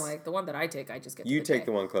saying, like, the one that I take, I just get to you the take J.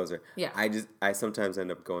 the one closer. Yeah. I sometimes end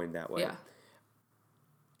up going that way. Yeah.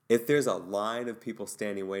 If there's a line of people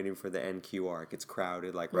standing waiting for the NQR, it gets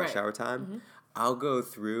crowded like rush hour time, I'll go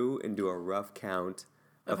through and do a rough count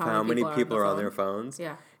of how many people are on their phones.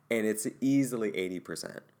 Yeah. And it's easily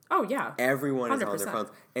 80%. Oh, yeah. Everyone is on their phones.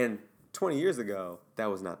 And 20 years ago, that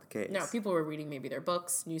was not the case. No, people were reading maybe their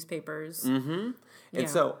books, newspapers. And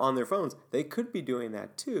so on their phones, they could be doing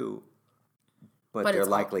that too, but they're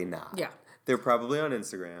likely not. Yeah. They're probably on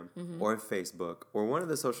Instagram or Facebook or one of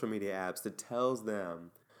the social media apps that tells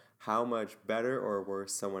them how much better or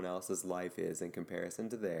worse someone else's life is in comparison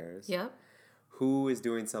to theirs. Yep. Who is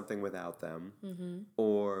doing something without them,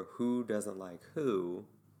 or who doesn't like who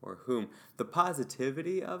or whom. The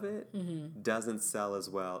positivity of it doesn't sell as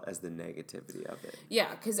well as the negativity of it.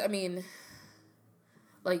 Yeah, because, I mean,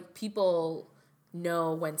 like, people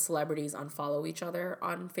know when celebrities unfollow each other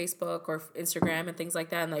on Facebook or Instagram and things like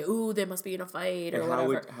that, and like, ooh, they must be in a fight or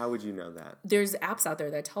whatever. How would you know that? There's apps out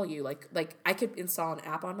there that tell you, like I could install an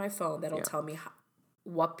app on my phone that'll tell me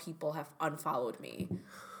what people have unfollowed me.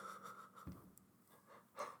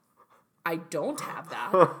 I don't have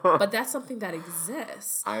that, but that's something that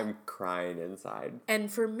exists. I'm crying inside.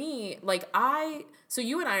 And for me, like, so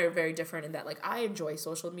you and I are very different in that, like, I enjoy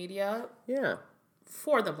social media. Yeah.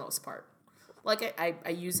 For the most part. Like, I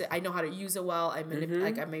use it, I know how to use it well.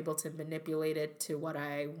 Like, I'm able to manipulate it to what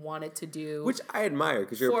I want it to do. Which I admire,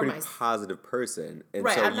 because you're a pretty positive person. And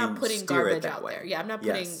right, so I'm not putting garbage out way. there. Yeah, I'm not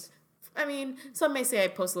putting, I mean, some may say I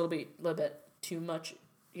post a little bit too much,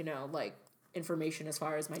 you know, like, information as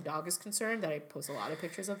far as my dog is concerned, that I post a lot of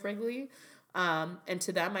pictures of Wrigley. And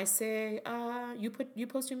to them I say, you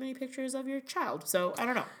post too many pictures of your child. So I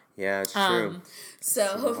don't know. Yeah, it's true.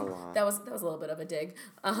 So that was a little bit of a dig.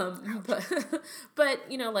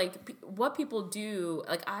 But you know, like, what people do,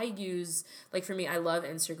 like, I use, like, for me, I love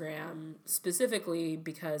Instagram specifically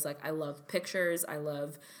because, like, I love pictures. I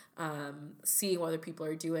love seeing what other people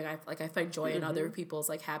are doing. I find joy in other people's,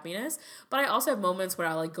 like, happiness. But I also have moments where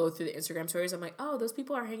I, like, go through the Instagram stories. I'm like, oh, those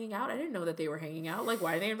people are hanging out. I didn't know that they were hanging out. Like,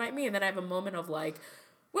 why did they invite me? And then I have a moment of, like,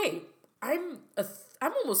 wait, I'm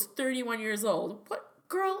almost 31 years old. What?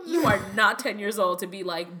 Girl, you are not 10 years old to be,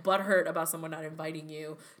 like, butthurt about someone not inviting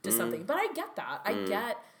you to something. But I get that. I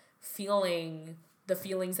get the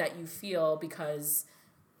feelings that you feel because,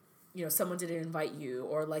 you know, someone didn't invite you,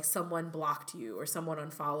 or, like, someone blocked you, or someone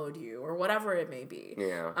unfollowed you, or whatever it may be.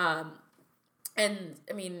 Yeah. And,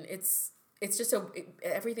 I mean, it's just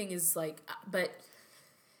everything is, like, but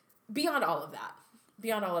beyond all of that,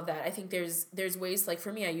 I think there's ways, like,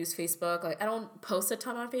 for me, I use Facebook. Like, I don't post a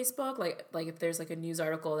ton on Facebook. Like if there's, like, a news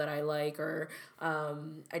article that I like, or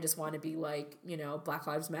I just want to be, like, you know, Black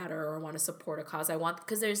Lives Matter, or want to support a cause I want,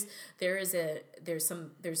 because there's a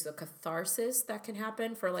catharsis that can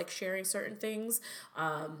happen for, like, sharing certain things.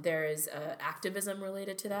 There is activism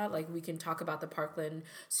related to that. Like, we can talk about the Parkland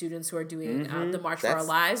students who are doing the March for Our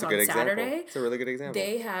Lives on Saturday. It's a really good example.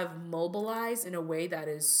 They have mobilized in a way that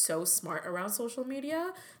is so smart around social media.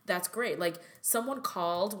 That's great. Like, someone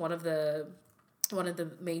called one of the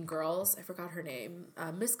main girls, I forgot her name,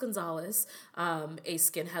 Miss Gonzalez, a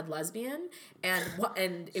skinhead lesbian,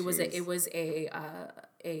 and it was a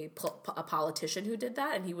politician who did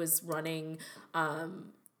that, and he was running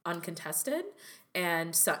uncontested,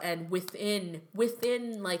 and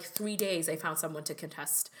within like 3 days, I found someone to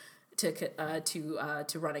contest. To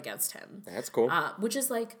run against him. That's cool. Which is,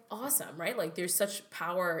 like, awesome, right? Like, there's such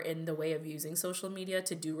power in the way of using social media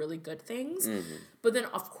to do really good things. But then,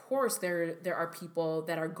 of course, there are people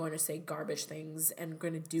that are going to say garbage things and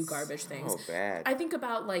going to do garbage things. Oh, bad. I think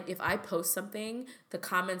about, like, if I post something, the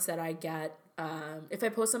comments that I get if I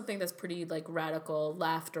post something that's pretty like radical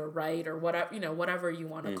left or right or whatever, whatever you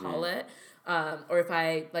want to call it, or if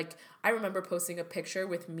I remember posting a picture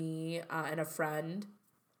with me and a friend,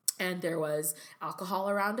 and there was alcohol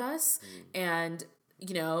around us, and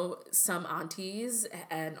some aunties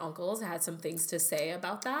and uncles had some things to say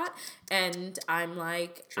about that, and I'm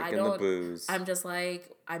like, Drinking the booze. I'm just like,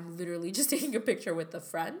 I'm literally just taking a picture with a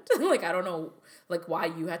friend. Like, I don't know, like, why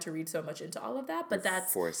you had to read so much into all of that, but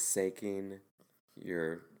that's forsaking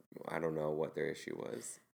I don't know what their issue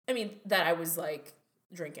was. I mean, that I was like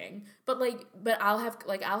drinking, but I'll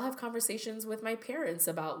have conversations with my parents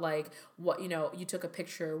about like, what, you took a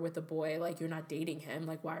picture with a boy, like, you're not dating him,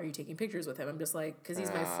 like, why are you taking pictures with him? I'm just like, because he's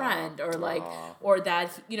my friend, or like, or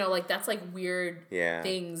that, like, that's like weird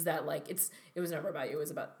things that like, it was never about you, it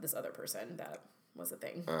was about this other person that was a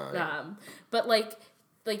thing. But like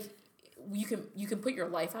you can put your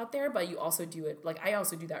life out there, but you also do it, like, I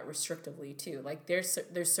also do that restrictively too. Like, there's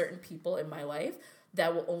certain people in my life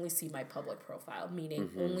that will only see my public profile, meaning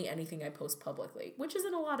only anything I post publicly, which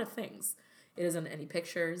isn't a lot of things. It isn't any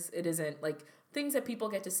pictures. It isn't like things that people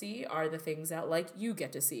get to see are the things that like you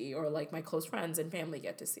get to see, or like my close friends and family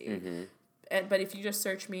get to see. But if you just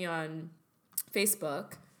search me on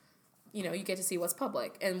Facebook, you get to see what's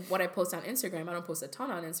public. And what I post on Instagram, I don't post a ton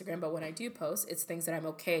on Instagram, but when I do post, it's things that I'm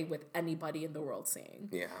okay with anybody in the world seeing.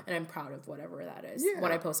 Yeah. And I'm proud of whatever that is. Yeah.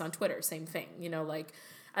 What I post on Twitter, same thing. Like,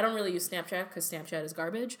 I don't really use Snapchat because Snapchat is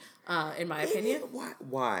garbage, in my opinion.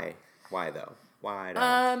 Why? Why though? Why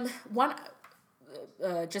not?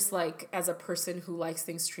 Just like as a person who likes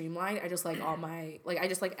things streamlined, I just like I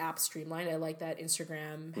just like apps streamlined. I like that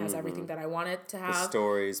Instagram has everything that I want it to have.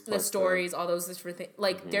 The stories, all those different things.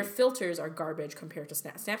 Like their filters are garbage compared to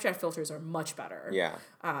Snapchat filters are much better. Yeah.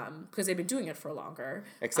 Because they've been doing it for longer.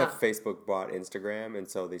 Except Facebook bought Instagram, and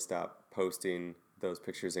so they stopped posting those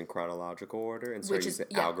pictures in chronological order and start using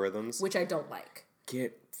algorithms, which I don't like.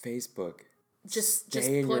 Get Facebook. Just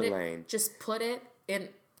put it lane. Just put it in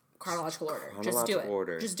chronological order. Just do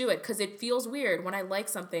it. Just do it, because it feels weird when I like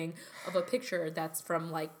something of a picture that's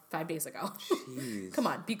from like 5 days ago. Jeez. Come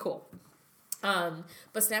on, be cool. But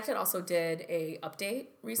Snapchat also did a update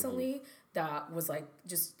recently that was like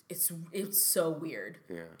it's so weird.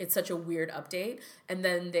 Yeah. It's such a weird update. And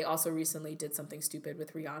then they also recently did something stupid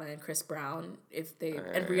with Rihanna and Chris Brown. And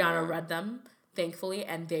Rihanna read them, thankfully,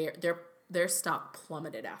 and their stock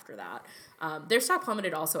plummeted after that. Their stock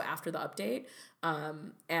plummeted also after the update.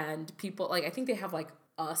 And people, like, I think they have like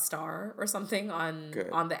a star or something on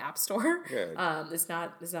the App Store. Good. It's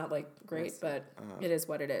not like great, but it is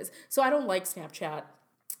what it is. So I don't like Snapchat.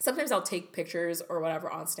 Sometimes I'll take pictures or whatever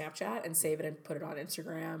on Snapchat and save it and put it on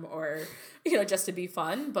Instagram, or just to be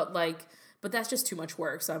fun. But that's just too much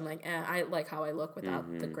work. So I'm like, I like how I look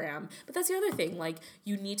without the gram. But that's the other thing. Like,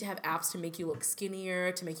 you need to have apps to make you look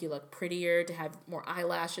skinnier, to make you look prettier, to have more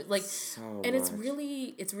eyelashes. Like, it's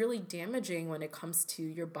really damaging when it comes to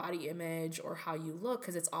your body image or how you look,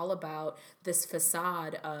 because it's all about this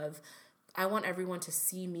facade of, I want everyone to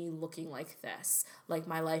see me looking like this. Like,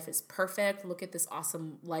 my life is perfect. Look at this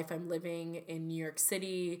awesome life I'm living in New York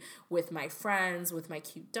City with my friends, with my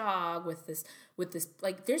cute dog, with this,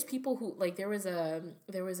 like, there's people who, like, there was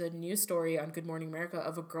a news story on Good Morning America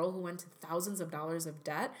of a girl who went to thousands of dollars of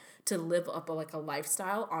debt to live up a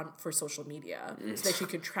lifestyle for social media so that she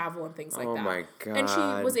could travel and things like that. Oh my God. And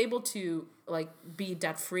she was able to like be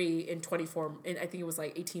debt free in I think it was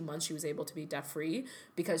like 18 months she was able to be debt free,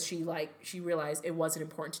 because she realized it wasn't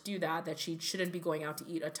important to do that she shouldn't be going out to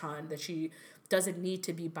eat a ton, that she doesn't need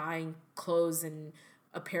to be buying clothes and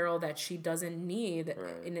apparel that she doesn't need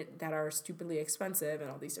that are stupidly expensive,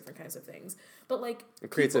 and all these different kinds of things. But like, it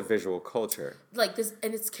creates a visual culture like this,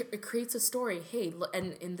 and it creates a story. Hey,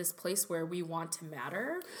 and in this place where we want to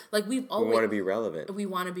matter, like we want to be relevant.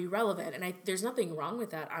 And there's nothing wrong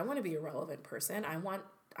with that. I want to be a relevant person. I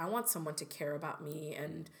want someone to care about me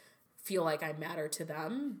and feel like I matter to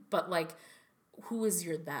them. But like, who is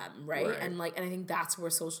your them, right? And I think that's where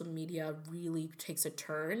social media really takes a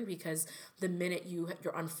turn, because the minute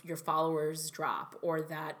your followers drop, or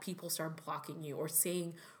that people start blocking you or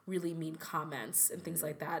saying really mean comments and things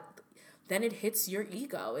like that, then it hits your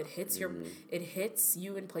ego. It hits it hits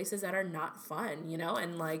you in places that are not fun,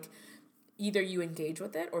 and like, either you engage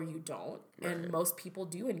with it or you don't. And most people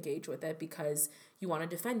do engage with it because you want to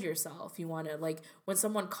defend yourself. You want to, like, when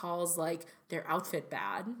someone calls like their outfit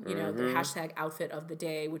bad, their hashtag outfit of the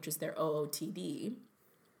day, which is their OOTD.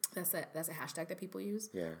 That's a hashtag that people use.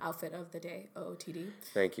 Yeah. Outfit of the day, OOTD.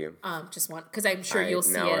 Thank you. Just one, because I'm sure you'll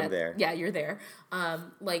see it. I'm there. Yeah, you're there.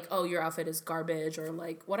 Like, oh, your outfit is garbage, or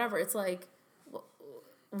like whatever. It's like,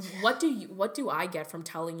 what do I get from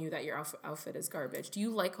telling you that your outfit is garbage? Do you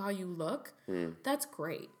like how you look? That's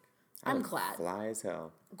great. I'm glad. Fly as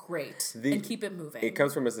hell. Great. And keep it moving. It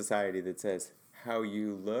comes from a society that says how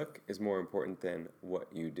you look is more important than what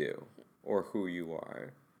you do or who you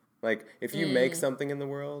are. Like, if you make something in the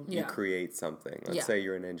world, you create something. Let's say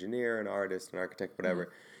you're an engineer, an artist, an architect,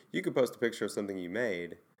 whatever. You could post a picture of something you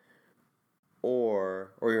made,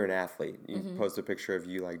 or you're an athlete. You post a picture of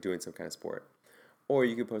you, like, doing some kind of sport. Or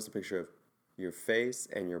you could post a picture of your face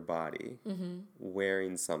and your body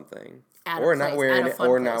wearing something. Or not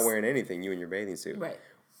wearing anything, you in your bathing suit. Right.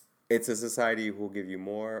 It's a society who will give you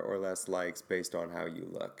more or less likes based on how you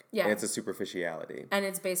look. Yeah. And it's a superficiality. And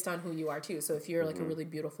it's based on who you are too. So if you're like a really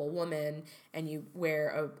beautiful woman and you you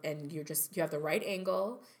have the right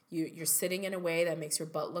angle, you're sitting in a way that makes your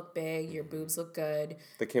butt look big, your boobs look good.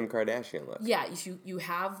 The Kim Kardashian look. Yeah, you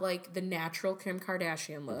have like the natural Kim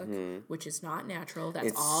Kardashian look, which is not natural.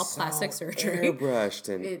 That's all plastic surgery. Airbrushed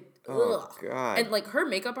and God. And like her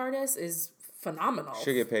makeup artist is phenomenal.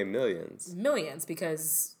 She'll get paid millions. Millions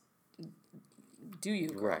because do you?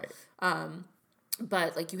 Girl? Right.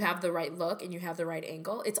 But like you have the right look and you have the right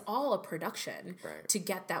angle. It's all a production to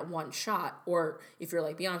get that one shot. Or if you're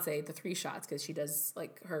like Beyonce, the 3 shots because she does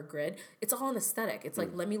like her grid. It's all an aesthetic. It's like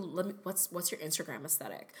let me what's your Instagram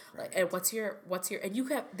aesthetic? Right. Like, and what's your and you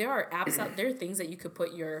have there are apps out there are things that you could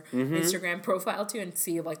put your Instagram profile to and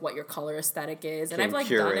see like what your color aesthetic is. And I've like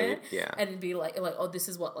curate, done it and be like oh, this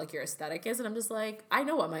is what like your aesthetic is, and I'm just like I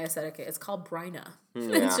know what my aesthetic is. It's called Bryna.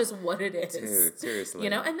 It's just what it is. Dude, seriously.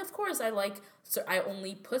 You know, and of course I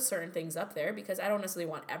only put certain things up there because I don't necessarily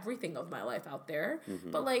want everything of my life out there.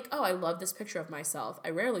 But like, oh, I love this picture of myself.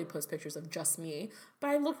 I rarely post pictures of just me, but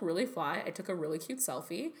I look really fly. I took a really cute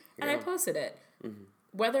selfie and I posted it.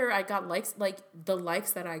 Whether I got likes, like the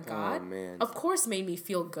likes that I got, of course made me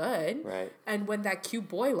feel good. Right. And when that cute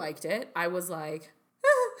boy liked it, I was like,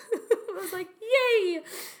 yay.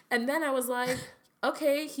 And then I was like,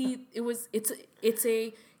 okay, if you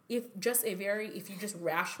just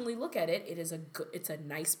rationally look at it, it's a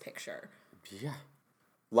nice picture. Yeah.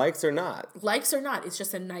 Likes or not, it's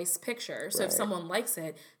just a nice picture. So if someone likes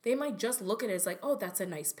it, they might just look at it as like, oh, that's a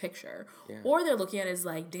nice picture. Yeah. Or they're looking at it as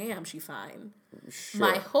like, damn, she fine. Sure.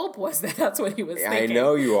 My hope was that that's what he was thinking. I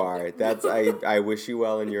know you are. I wish you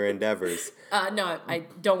well in your endeavors. No, I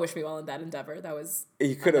don't wish me well in that endeavor. That was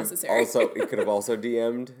He could have also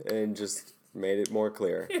DM'd and just made it more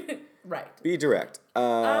clear. Right. Be direct.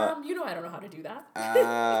 I don't know how to do that.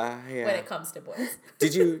 Yeah. When it comes to boys.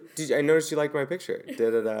 Did you? I noticed you liked my picture.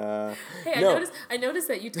 Hey, no. I noticed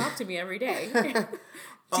that you talk to me every day.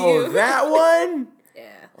 That one? Yeah.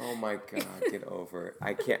 Oh my God, get over it.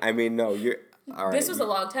 I can't. I mean, no, you're. All right. This was a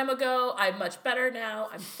long time ago. I'm much better now.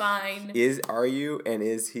 I'm fine. Are you and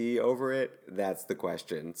is he over it? That's the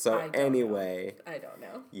question. So anyway. I don't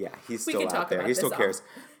know. Yeah, he's still out there. He still cares.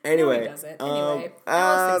 Anyway. No, he doesn't. Anyway.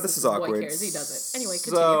 This is awkward. Boy cares. He doesn't. Anyway,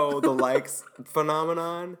 continue. So the likes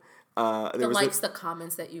phenomenon. The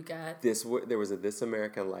comments that you get. There was a This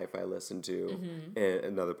American Life I listened to in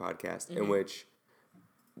another podcast in which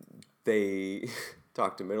they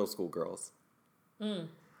talked to middle school girls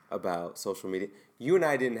about social media. You and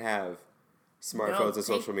I didn't have smartphones and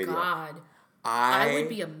social media. God. I would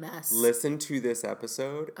be a mess. Listened to this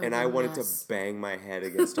episode and I wanted to bang my head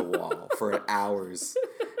against a wall for hours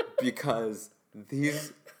because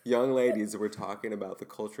these young ladies were talking about the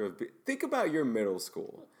culture of. Think about your middle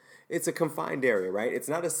school. It's a confined area, right? It's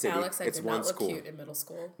not a city. Alex, I it's did one not look school. cute in middle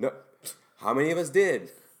school. No, how many of us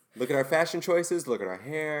did? Look at our fashion choices. Look at our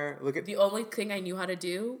hair. Look at the only thing I knew how to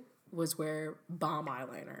do was wear bomb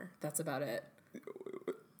eyeliner. That's about it.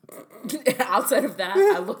 Outside of that,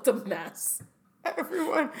 I looked a mess.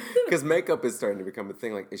 Everyone, because makeup is starting to become a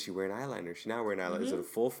thing. Like, is she wearing eyeliner? Is she not wearing eyeliner? Is it a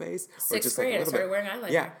full face? Or just grade, like a little I started wearing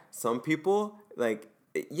eyeliner. Yeah, some people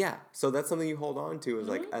so that's something you hold on to. Is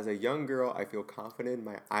like, as a young girl, I feel confident in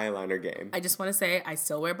my eyeliner game. I just want to say I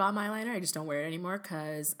still wear bomb eyeliner. I just don't wear it anymore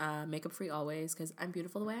because makeup free always. Because I'm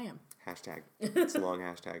beautiful the way I am. Hashtag. It's a long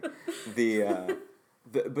hashtag.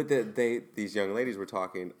 These young ladies were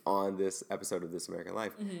talking on this episode of This American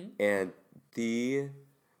Life, and the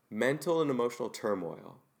mental and emotional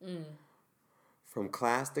turmoil from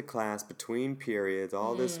class to class, between periods,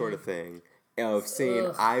 all this sort of thing, of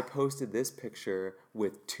seeing I posted this picture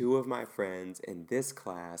with 2 of my friends in this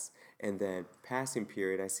class, and then passing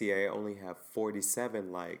period, I see I only have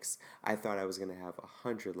 47 likes. I thought I was going to have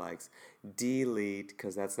 100 likes. Delete,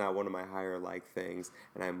 because that's not one of my higher like things,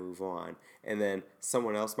 and I move on. And then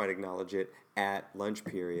someone else might acknowledge it at lunch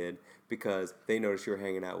period because they noticed you were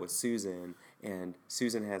hanging out with Susan, and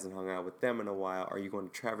Susan hasn't hung out with them in a while. Are you going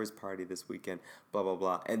to Trevor's party this weekend? Blah, blah,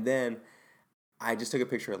 blah. And then I just took a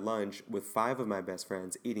picture at lunch with 5 of my best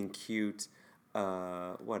friends eating cute,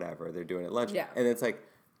 whatever they're doing at lunch. Yeah. And it's like,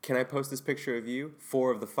 can I post this picture of you?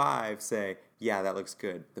 4 of the 5 say, yeah, that looks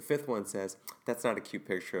good. The 5th one says, that's not a cute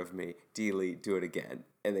picture of me. Delete, do it again.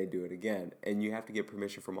 And they do it again. And you have to get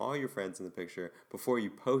permission from all your friends in the picture before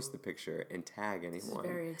you post the picture and tag anyone. This is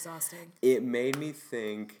very exhausting. It made me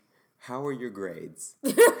think, how are your grades?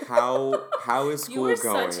 How is school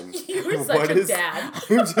going? You were such a dad.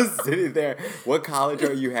 I'm just sitting there. What college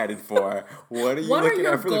are you headed for? What are you looking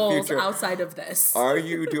at for the future? What are your goals outside of this? Are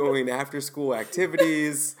you doing after school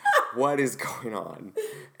activities? What is going on?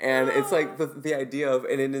 And it's like the idea of,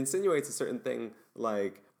 and it insinuates a certain thing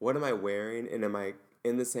like, what am I wearing? And am I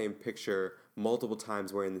in the same picture multiple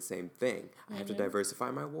times wearing the same thing? I have to diversify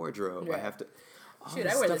my wardrobe. Right. I have to... Shoot,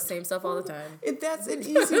 I wear the same stuff all the time. And that's an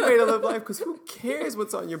easy way to live life because who cares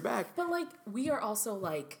what's on your back? But, like, we are also,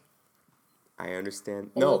 like... I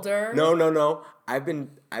understand. Older. No. I've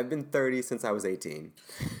been 30 since I was 18.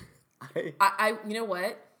 I you know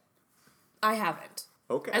what? I haven't.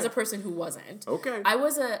 Okay. As a person who wasn't. Okay.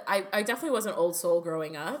 I definitely was an old soul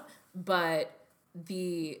growing up, but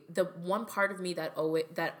the one part of me that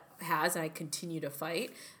has, and I continue to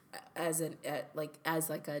fight as a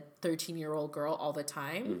 13-year-old girl all the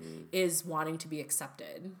time, is wanting to be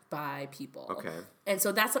accepted by people. Okay. And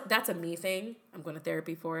so that's a me thing. I'm going to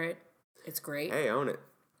therapy for it. It's great. Hey, own it.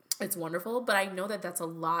 It's wonderful, but I know that that's a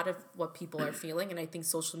lot of what people are feeling, and I think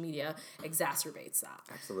social media exacerbates that.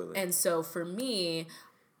 Absolutely. And so for me,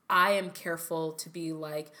 I am careful to be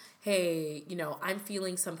like, hey, I'm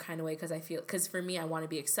feeling some kind of way because for me, I want to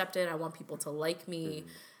be accepted. I want people to like me.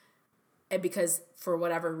 And because for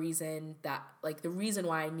whatever reason that, like, the reason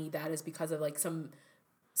why I need that is because of, like, some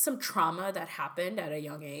trauma that happened at a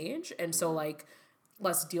young age. And so, like,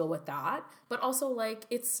 let's deal with that. But also, like,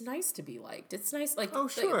 it's nice to be liked. It's nice, like, oh,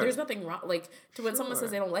 sure. Like, there's nothing wrong. Like, when someone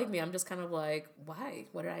says they don't like me, I'm just kind of like, why?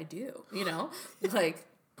 What did I do? Like,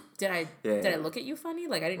 did I look at you funny?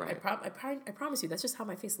 Like, I didn't. Right. I promise you, that's just how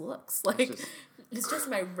my face looks. Like, it's just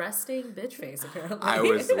my resting bitch face. Apparently, I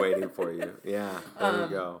was waiting for you. Yeah, there you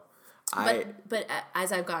go. But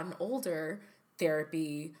as I've gotten older,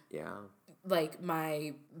 therapy. Yeah. Like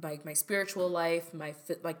my spiritual life, my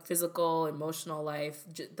physical, emotional life,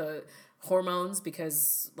 the hormones,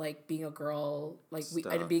 because like being a girl, like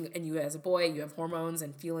and you as a boy, you have hormones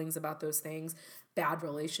and feelings about those things. Bad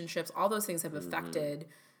relationships, all those things have affected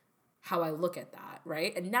how I look at that,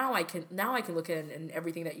 right? And now I can look at it, and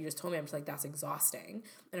everything that you just told me, I'm just like, that's exhausting.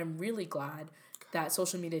 And I'm really glad that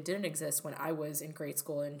social media didn't exist when I was in grade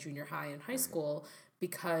school and junior high and high school,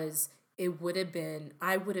 because I would have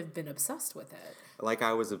been obsessed with it. Like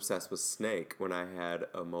I was obsessed with Snake when I had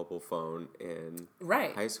a mobile phone in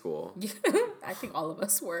high school. I think all of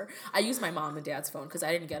us were. I used my mom and dad's phone because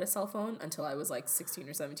I didn't get a cell phone until I was like 16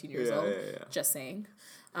 or 17 years old. Yeah. Just saying.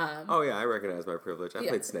 I recognize my privilege. I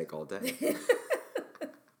played Snake all day.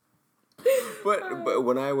 But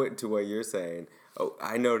when I went to what you're saying,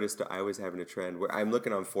 I noticed I was having a trend where I'm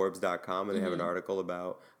looking on Forbes.com and they have an article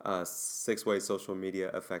about 6 ways social media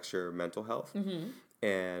affects your mental health.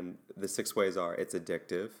 And the 6 ways are, it's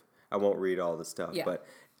addictive. I won't read all the stuff, but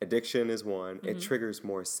addiction is one. It triggers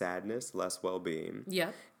more sadness, less well-being.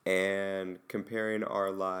 Yeah. And comparing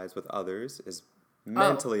our lives with others is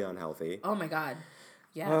mentally unhealthy. Oh my God.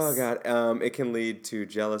 Yes. Oh, God. It can lead to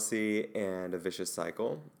jealousy and a vicious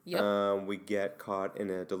cycle. Yep. We get caught in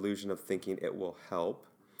a delusion of thinking it will help.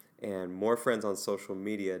 And more friends on social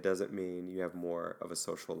media doesn't mean you have more of a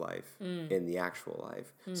social life in the actual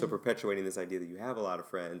life. So perpetuating this idea that you have a lot of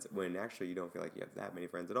friends when actually you don't feel like you have that many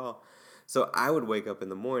friends at all. So I would wake up in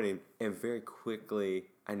the morning and very quickly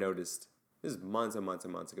I noticed, this is months and months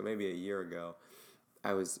and months ago, maybe a year ago,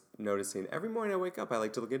 I was noticing every morning I wake up, I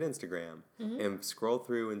like to look at Instagram and scroll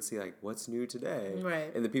through and see like what's new today.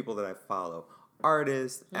 Right. And the people that I follow,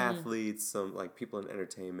 artists, athletes, some like people in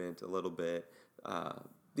entertainment a little bit,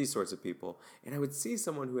 these sorts of people. And I would see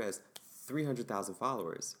someone who has 300,000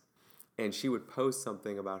 followers and she would post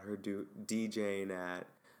something about her DJing at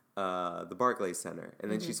the Barclays Center.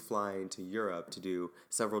 And then she's flying to Europe to do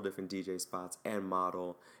several different DJ spots and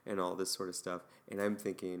model and all this sort of stuff. And I'm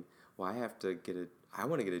thinking, well, I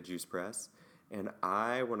want to get a juice press, and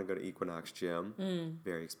I want to go to Equinox Gym,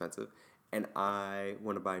 very expensive, and I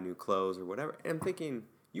want to buy new clothes or whatever. And I'm thinking,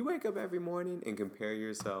 you wake up every morning and compare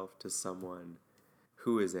yourself to someone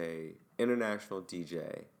who is a international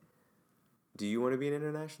DJ. Do you want to be an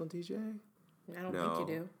international DJ? I don't think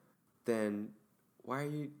you do. Then why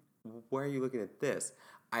are you looking at this?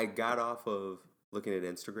 I got off of looking at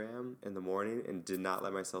Instagram in the morning and did not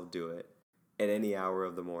let myself do it at any hour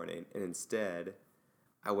of the morning. And instead,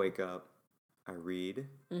 I wake up, I read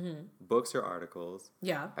books or articles.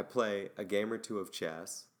 Yeah. I play a game or two of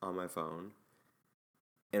chess on my phone.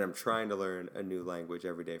 And I'm trying to learn a new language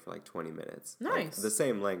every day for like 20 minutes. Nice. Like the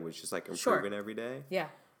same language, just like improving every day. Yeah.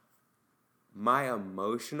 My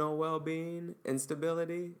emotional well-being and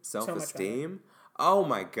stability, self-esteem, oh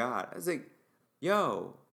my God. I was like,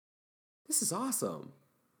 yo, this is awesome.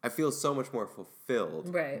 I feel so much more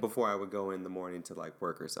fulfilled before I would go in the morning to like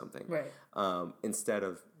work or something. Right. Instead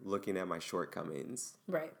of looking at my shortcomings.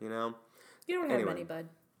 Right. You know? You don't have many, bud.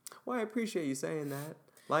 Well, I appreciate you saying that.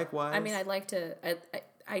 Likewise. I mean, I'd like to...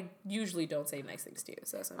 I usually don't say nice things to you,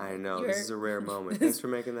 so that's I know, this is a rare moment. Thanks for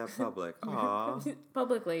making that public. Aww.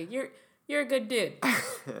 Publicly. You're a good dude.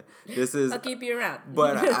 I'll keep you around.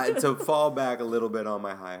 But to fall back a little bit on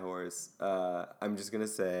my high horse, I'm just going to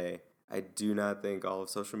say, I do not think all of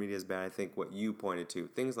social media is bad. I think what you pointed to,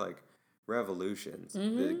 things like revolutions,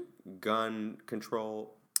 the gun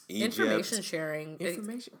control, Egypt. Information sharing.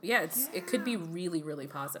 It could be really, really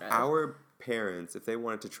positive. Our parents, if they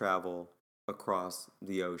wanted to travel across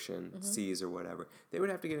the ocean, seas or whatever, they would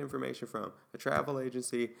have to get information from a travel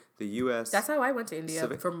agency, the U.S. That's how I went to India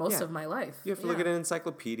for most of my life. You have to look at an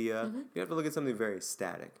encyclopedia. You have to look at something very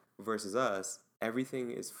static. Versus us,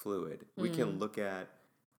 everything is fluid. We can look at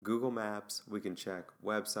Google Maps, we can check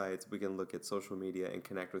websites, we can look at social media and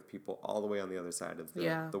connect with people all the way on the other side of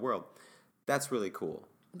the world. That's really cool.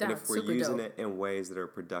 And if we're using it in ways that are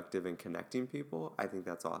productive and connecting people, I think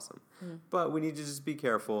that's awesome. But we need to just be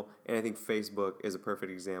careful. And I think Facebook is a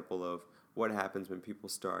perfect example of what happens when people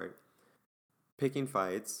start picking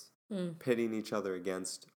fights, pitting each other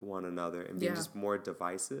against one another, and being just more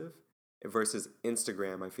divisive. Versus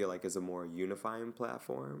Instagram, I feel like, is a more unifying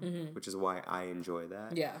platform, which is why I enjoy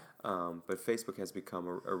that. Yeah. But Facebook has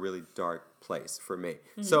become a really dark place for me.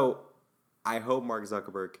 So I hope Mark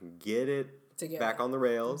Zuckerberg can get it back on the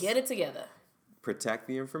rails. Get it together. Protect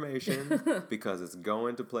the information because it's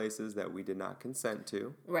going to places that we did not consent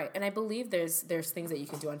to. Right. And I believe there's things that you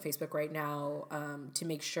can do on Facebook right now to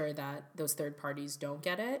make sure that those third parties don't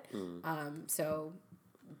get it. So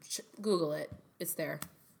Google it. It's there.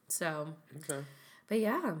 So, but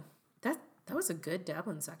yeah, that was a good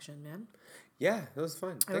dabbling section, man. Yeah, it was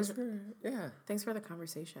fun. Thanks for the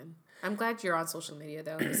conversation. I'm glad you're on social media,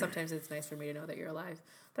 though. Sometimes it's nice for me to know that you're alive.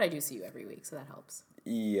 But I do see you every week, so that helps.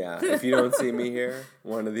 Yeah, if you don't see me here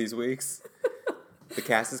one of these weeks, the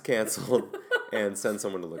cast is canceled, and send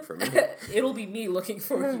someone to look for me. It'll be me looking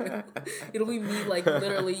for you. It'll be me, like,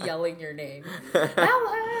 literally yelling your name.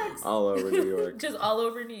 Alex! All over New York. Just all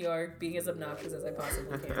over New York, being as obnoxious as I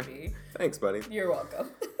possibly can be. Thanks, buddy. You're welcome.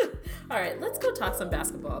 All right, let's go talk some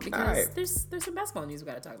basketball, because there's some basketball news we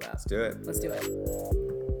got to talk about. Let's do it. Let's do it.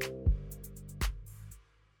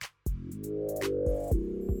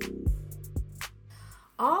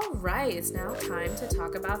 All right, it's now time to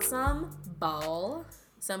talk about some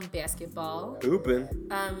basketball. Hooping.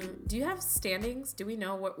 Do you have standings? Do we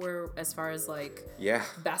know what we're, as far as like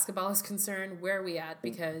basketball is concerned? Where are we at?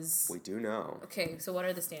 Because we do know. Okay, so what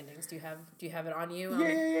are the standings? Do you have it on you?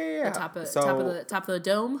 Yeah. The top of the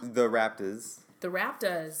dome. The Raptors. The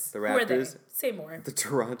Raptors. Who are they? Say more. The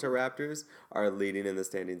Toronto Raptors are leading in the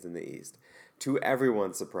standings in the East. To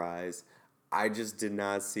everyone's surprise, I just did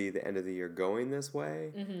not see the end of the year going this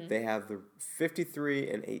way. They have the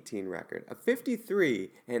 53-18 record. A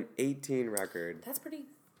 53-18 record. That's pretty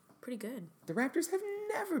good. The Raptors have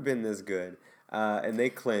never been this good. And they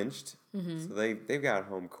clinched. So they've got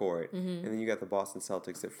home court. And then you got the Boston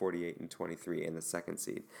Celtics at 48-23 in the second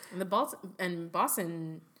seed. And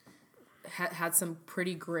Boston had some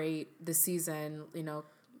pretty great this season,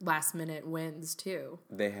 last minute wins too.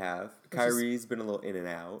 They have. Kyrie's been a little in and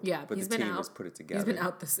out. Yeah, but the team has put it together. He's been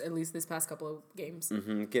out at least this past couple of games.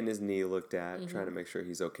 Getting his knee looked at, trying to make sure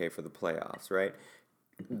he's okay for the playoffs, right?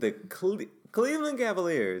 The Cleveland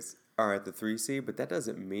Cavaliers are at the 3 seed, but that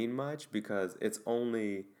doesn't mean much because it's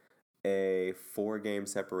only a 4-game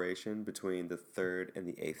separation between the 3rd and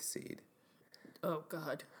the 8th seed. Oh,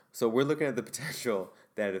 God. So we're looking at the potential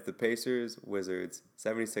that if the Pacers, Wizards,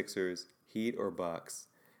 76ers, Heat, or Bucks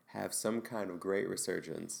have some kind of great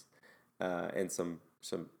resurgence and some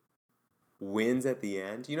wins at the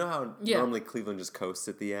end. You know how normally Cleveland just coasts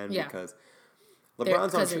at the end because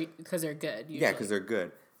LeBron's because they're good. Usually. Yeah, because they're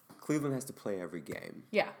good. Cleveland has to play every game.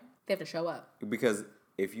 Yeah, they have to show up. Because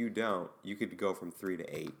if you don't, you could go from 3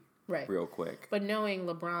 to 8 real quick. But knowing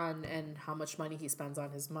LeBron and how much money he spends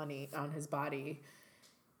on his body,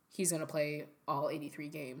 he's going to play all 83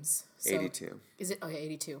 games. So 82. Is it? Oh, yeah,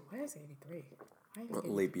 82. Why did I say 83?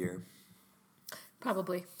 Leap year.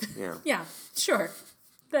 Probably. Yeah. Yeah, sure.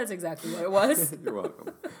 That's exactly what it was. You're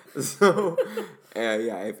welcome. So,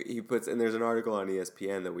 yeah, if he puts, and there's an article on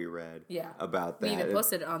ESPN that we read about that. We even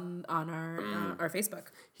posted on our Facebook.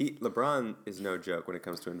 LeBron is no joke when it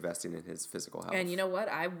comes to investing in his physical health. And you know what?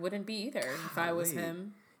 I wouldn't be either if I was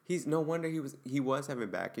him. He's no wonder he was having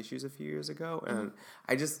back issues a few years ago, and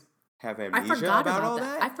I just have amnesia about all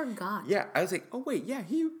that. I forgot. Yeah, I was like, oh wait, yeah,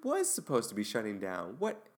 he was supposed to be shutting down.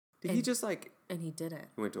 What did he just like? And he didn't.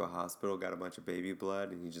 He went to a hospital, got a bunch of baby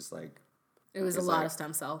blood, and he just like. It was a lot of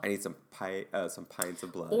stem cell. I need some pints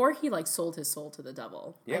of blood. Or he like sold his soul to the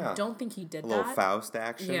devil. Yeah. I don't think he did that. A little Faust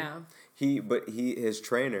action. Yeah. His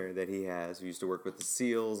trainer that he has, who used to work with the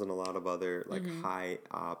SEALs and a lot of other like high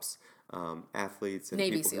ops athletes and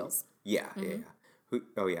Navy SEAls. Yeah.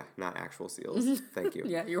 Not actual SEAls. Thank you.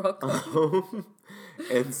 Yeah, you're welcome.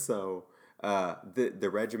 And so the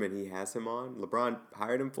regimen he has him on, LeBron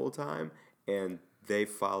hired him full time, and they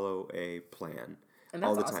follow a plan. And that's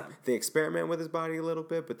all the awesome. time. They experiment with his body a little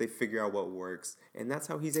bit, but they figure out what works. And that's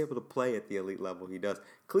how he's able to play at the elite level he does.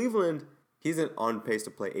 Cleveland, he's on pace to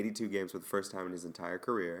play 82 games for the first time in his entire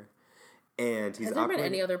career. And he's Has there been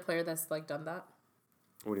any other player that's like done that?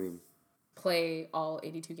 What do you mean? Play all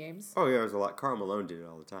 82 games? Oh, yeah, there's a lot. Karl Malone did it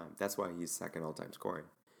all the time. That's why he's second all-time scoring.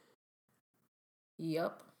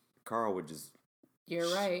 Yep. Karl would just...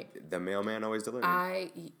 You're right. The mailman always delivered.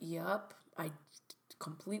 I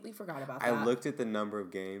completely forgot about that. I looked at the number of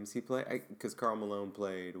games he played because Karl Malone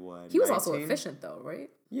played what? He was 19? also efficient though, right?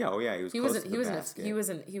 Yeah, he was. He was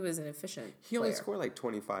an efficient. He only scored like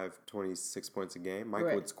 25, 26 points a game.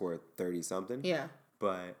 Michael would score 30 something. Yeah,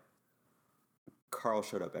 but Karl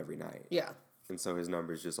showed up every night. Yeah, and so his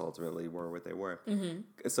numbers just ultimately were what they were. Mm-hmm.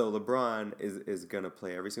 So LeBron is gonna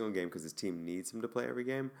play every single game because his team needs him to play every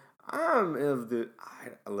game.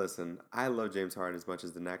 Listen, I love James Harden as much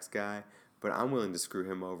as the next guy. But I'm willing to screw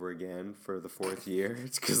him over again for the fourth year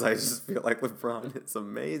because I just feel like LeBron is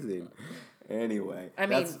amazing. Anyway, I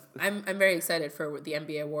mean, I'm very excited for the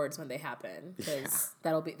NBA awards when they happen because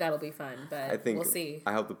that'll be fun. But we'll see.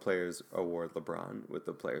 I hope the players award LeBron with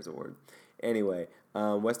the Players Award. Anyway,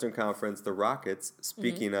 Western Conference, the Rockets.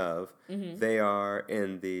 Speaking of, they are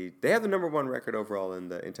they have the number one record overall in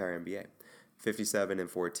the entire NBA,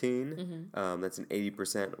 57-14. That's an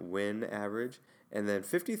 80% win average. And then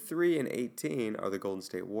 53-18 are the Golden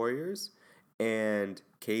State Warriors. And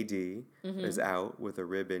KD is out with a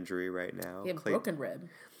rib injury right now. He had a broken rib.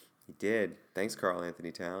 He did. Thanks, Karl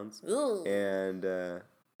Anthony Towns. Ooh. And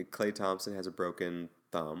Klay Thompson has a broken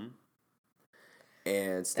thumb.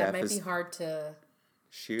 And Steph that might be hard to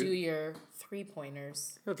shoot. Do your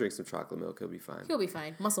 3-pointers. He'll drink some chocolate milk. He'll be fine. He'll be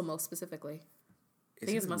fine. Muscle milk specifically. I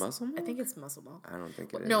think it's muscle milk? I think it's muscle milk. I don't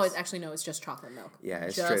think it is. No, it's just chocolate milk. Yeah,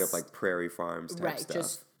 it's straight up like Prairie Farms type stuff. Right,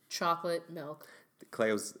 just chocolate milk.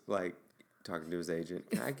 Klay was like talking to his agent.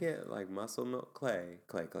 Can I get like muscle milk? Klay.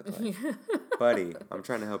 Buddy, I'm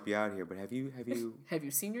trying to help you out here, but have you Have you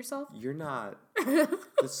seen yourself? You're not.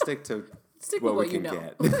 Let's stick to what we can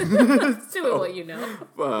get. Stick with what you know.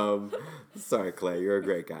 Sorry, Klay, you're a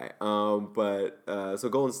great guy. So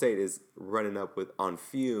Golden State is running up on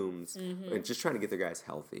fumes and just trying to get their guys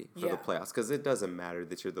healthy for the playoffs because it doesn't matter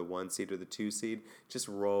that you're the 1 seed or the 2 seed. Just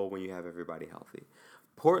roll when you have everybody healthy.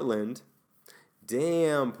 Portland.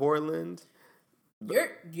 People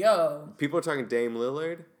are talking Dame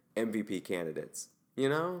Lillard, MVP candidates. You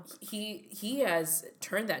know? He has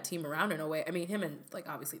turned that team around in a way. I mean, him and, like,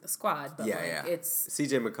 obviously the squad. But it's...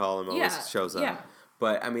 CJ McCollum always shows up. Yeah.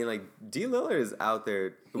 But, I mean, like, D. Lillard is out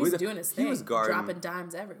there. He's doing his thing. He was guarding... Dropping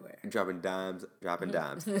dimes everywhere. Dropping dimes.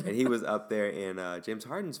 And he was up there in James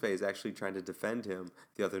Harden's face actually trying to defend him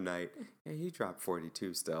the other night. Yeah, he dropped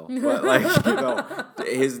 42 still. But, like,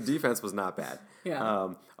 his defense was not bad.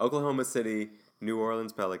 Yeah. Oklahoma City, New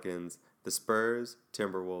Orleans Pelicans, the Spurs,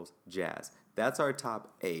 Timberwolves, Jazz. That's our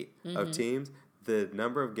top 8 of teams. The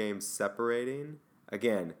number of games separating,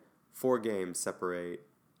 again, 4 games separate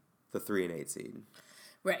the 3 and 8 seed.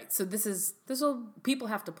 Right. So people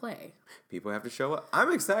have to play. People have to show up.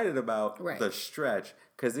 I'm excited about the stretch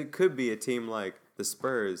because it could be a team like the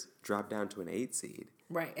Spurs drop down to an 8 seed.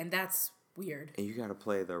 Right. And that's weird. And you got to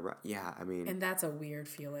play and that's a weird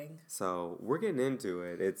feeling. So we're getting into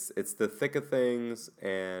it. It's the thick of things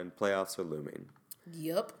and playoffs are looming.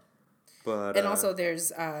 Yep. But, and also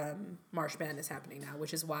there's March Madness happening now,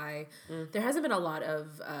 which is why there hasn't been a lot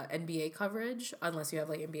of NBA coverage unless you have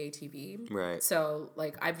like NBA TV. Right. So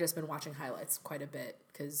like I've just been watching highlights quite a bit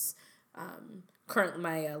because currently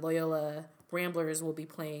my Loyola Ramblers will be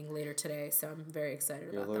playing later today, so I'm very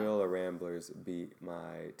excited Your about that. Loyola Ramblers beat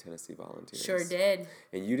my Tennessee Volunteers. Sure did.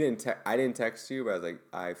 And you didn't. I didn't text you, but I was like,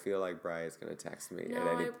 I feel like Bry's gonna text me at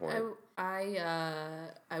any point. I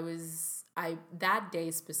that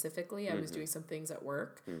day specifically, I was doing some things at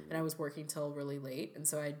work, and I was working till really late, and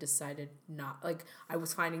so I decided not, like, I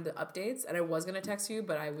was finding the updates, and I was gonna text you,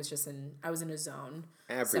 but I was in a zone.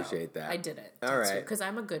 I appreciate that. I didn't. All right. Because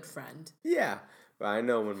I'm a good friend. Yeah. But I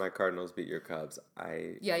know when my Cardinals beat your Cubs,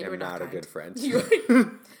 you am were not a good friend. You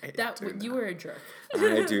were a jerk.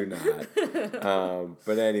 I do not.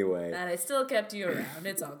 But anyway. And I still kept you around.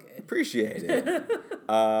 It's all good. Appreciate it.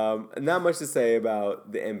 Not much to say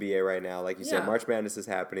about the NBA right now. Like you said, March Madness is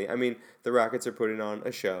happening. I mean, the Rockets are putting on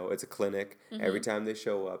a show. It's a clinic. Every time they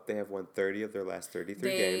show up, they have won 30 of their last 33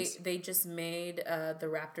 games. They just made the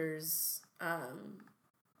Raptors...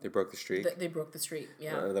 They broke the streak. They broke the streak,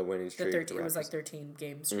 yeah. The winning streak. It was like 13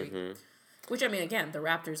 game streak. Which, I mean, again, the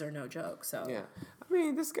Raptors are no joke. So yeah, I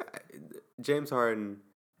mean, this guy, James Harden,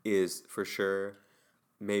 is for sure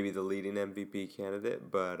maybe the leading MVP candidate,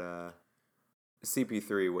 but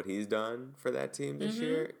CP3, what he's done for that team this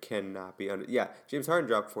year cannot be under. Yeah, James Harden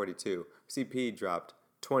dropped 42. CP dropped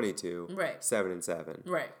 22. Right. 7 and 7.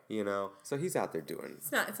 Right. You know, so he's out there doing.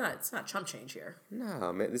 It's not chump change here.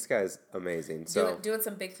 No, man, this guy's amazing. So doing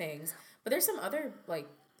some big things, but there's some other, like,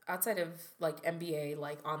 outside of like NBA,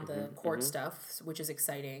 like on the court stuff, which is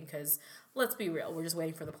exciting because let's be real, we're just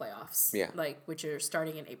waiting for the playoffs. Yeah. Like, which are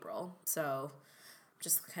starting in April, so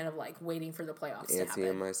just kind of like waiting for the playoffs to happen. Antsy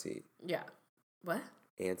in my seat. Yeah. What?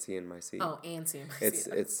 Antsy in my seat. Oh, antsy in my seat.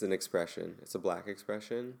 It's an expression. It's a black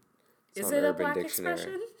expression. It's is it a black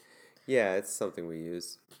expression? Yeah, it's something we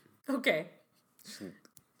use. Okay.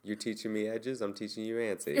 You're teaching me edges. I'm teaching you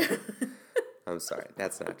antsy. I'm sorry,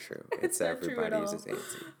 that's not true. It's everybody uses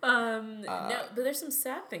antsy. No, but there's some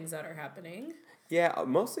sad things that are happening. Yeah,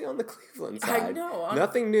 mostly on the Cleveland side. I know.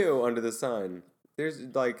 Nothing new under the sun. There's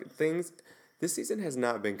like things. This season has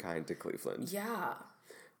not been kind to Cleveland. Yeah.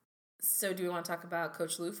 So do we want to talk about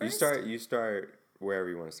Coach Lue first? You start wherever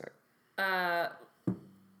you want to start.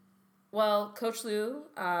 Well, Coach Lue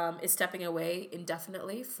is stepping away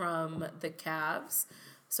indefinitely from the Cavs.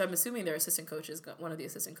 So I'm assuming their assistant coaches, one of the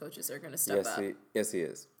assistant coaches, are going to step up. Yes, he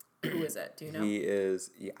is. Who is it? Do you know? He is.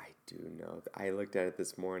 Yeah, I do know. I looked at it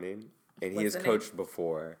this morning, and he has coached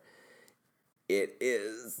before. It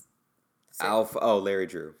is Larry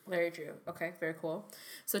Drew. Larry Drew. Okay, very cool.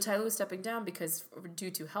 So Ty Lue is stepping down because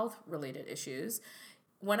due to health-related issues.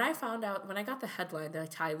 When I got the headline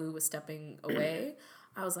that Ty Lue was stepping away,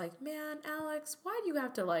 I was like, man, Alex, why do you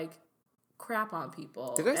have to, like, crap on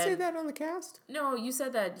people? Did I say that on the cast? No, you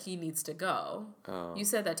said that he needs to go. Oh. You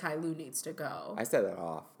said that Ty Lue needs to go. I said that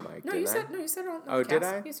off, Mike. You said it on the cast. Oh, did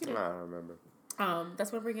I? Yes, you did. I don't remember.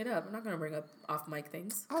 That's why I bring it up. I'm not going to bring up off mic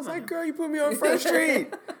things. I was like, girl, you put me on Front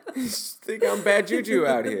Street. Think I'm bad juju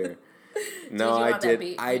out here. No, I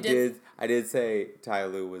did. I did say Ty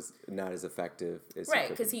Lue was not as effective as right,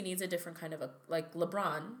 because he needs a different kind of like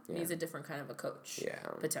LeBron needs a different kind of a coach. Yeah,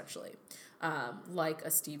 potentially, like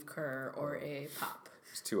a Steve Kerr or a Pop.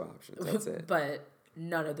 There's two options. That's it. But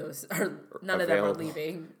none of those are of them are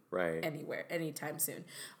leaving anywhere anytime soon.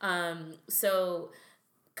 So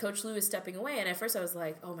Coach Lue is stepping away, and at first I was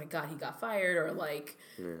like, oh my God, he got fired, or like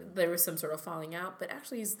there was some sort of falling out, but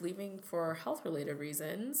actually he's leaving for health related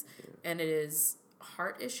reasons, and it is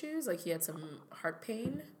heart issues. Like, he had some heart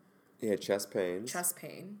pain. He had chest pain.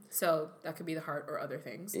 So that could be the heart or other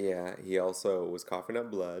things. Yeah, he also was coughing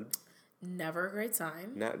up blood. Never a great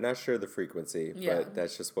sign. Not sure the frequency, but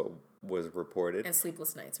that's just what was reported. And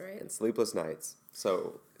sleepless nights, right? And sleepless nights.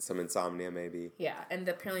 So some insomnia maybe. Yeah, and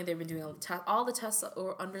apparently they've been doing all the tests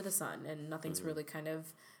under the sun, and nothing's really kind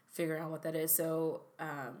of figuring out what that is. So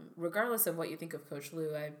regardless of what you think of Coach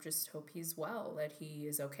Lue, I just hope he's well, that he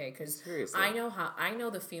is okay. Because I know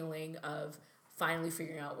the feeling of finally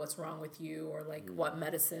figuring out what's wrong with you, or like what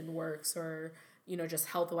medicine works, or just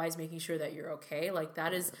health-wise making sure that you're okay. Like,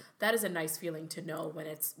 that is a nice feeling to know when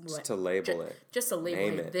it's... Just to label it. Just to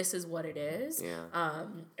label it. This is what it is. Yeah.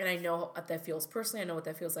 And I know what that feels personally. I know what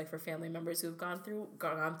that feels like for family members who've gone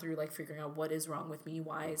through like figuring out what is wrong with me,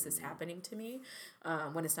 why is this happening to me,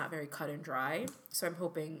 when it's not very cut and dry. So I'm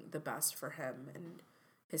hoping the best for him and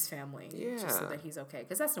his family, just so that he's okay,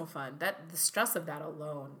 because that's no fun. The stress of that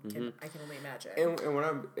alone, I can only imagine.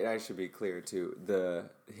 And I should be clear too,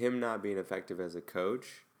 him not being effective as a coach,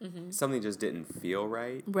 something just didn't feel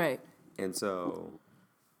right. Right. And so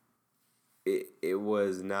it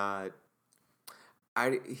was not.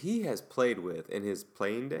 He has played with, in his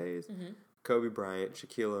playing days, Kobe Bryant,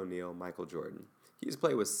 Shaquille O'Neal, Michael Jordan. He's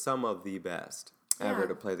played with some of the best. ever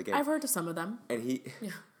to play the game. I've heard of some of them. And he,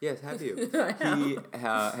 yes, have you? I know. He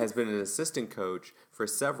has been an assistant coach for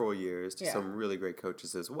several years to some really great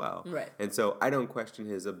coaches as well. Right. And so I don't question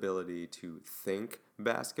his ability to think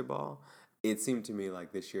basketball. It seemed to me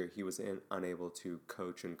like this year he was unable to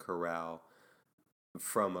coach and corral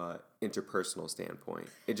from a interpersonal standpoint.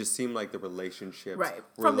 It just seemed like the relationships were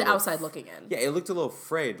from the outside looking in. Yeah, it looked a little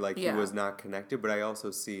frayed, like he was not connected. But I also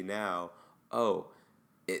see now,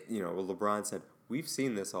 LeBron said, we've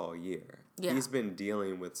seen this all year. Yeah. He's been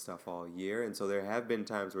dealing with stuff all year, and so there have been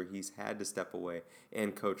times where he's had to step away,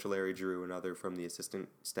 and Coach Larry Drew and other from the assistant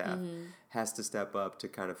staff has to step up to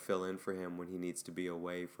kind of fill in for him when he needs to be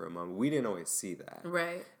away for a moment. We didn't always see that.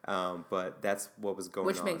 Right. But that's what was going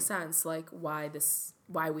on. Which makes sense, like why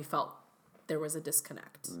we felt there was a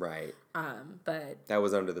disconnect. Right. But that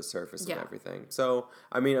was under the surface of everything. So,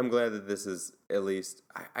 I mean, I'm glad that this is at least,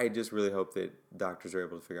 I just really hope that doctors are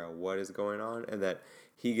able to figure out what is going on and that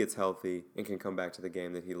he gets healthy and can come back to the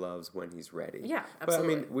game that he loves when he's ready. Yeah,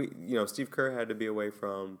 absolutely. But I mean, Steve Kerr had to be away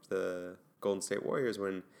from the Golden State Warriors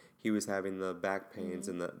when he was having the back pains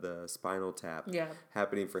and the spinal tap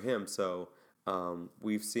happening for him. So,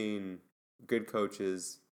 we've seen good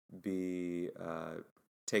coaches be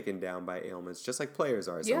taken down by ailments, just like players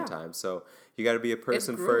are sometimes. So you got to be a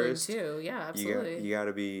person first. Too. Yeah, absolutely. You got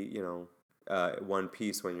to be, one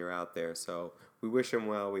piece when you're out there. So we wish him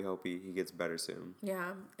well. We hope he gets better soon.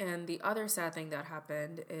 Yeah, and the other sad thing that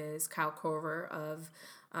happened is Kyle Korver of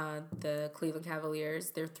the Cleveland Cavaliers,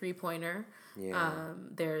 their three-pointer,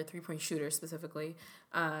 their three-point shooter specifically,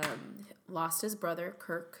 lost his brother,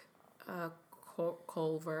 Kirk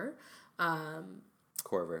Korver.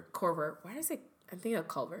 Korver. Why did I say... I'm thinking of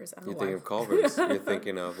Culver's. You're thinking of Culver's. You're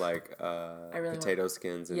thinking of like potato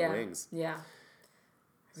skins and wings. Yeah.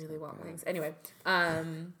 I really want wings. Anyway,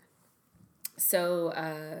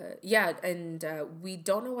 we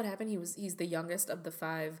don't know what happened. He's the youngest of the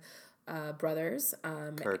five brothers.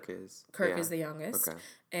 Kirk is the youngest. Okay.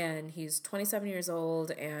 And he's 27 years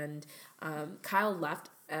old. And Kyle left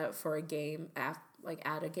for a game at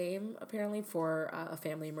a game apparently for a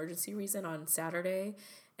family emergency reason on Saturday.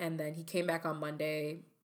 And then he came back on Monday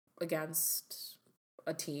against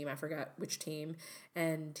a team. I forgot which team.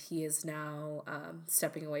 And he is now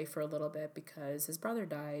stepping away for a little bit because his brother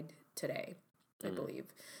died today, I believe.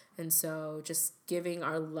 And so just giving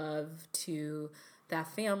our love to that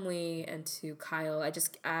family and to Kyle. I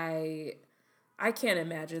can't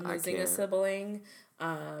imagine losing a sibling.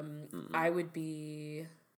 I would be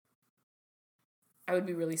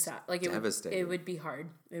really sad. Like it would be hard.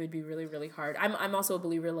 It would be really, really hard. I'm also a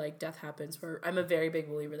believer I'm a very big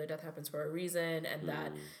believer that death happens for a reason, and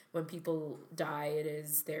that when people die, it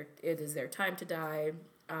is their time to die.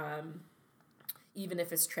 Even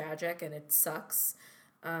if it's tragic and it sucks,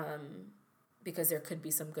 because there could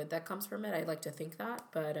be some good that comes from it. I like to think that,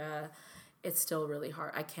 but it's still really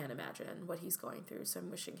hard. I can't imagine what he's going through, so I'm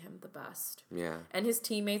wishing him the best. Yeah. And his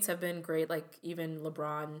teammates have been great. Like, even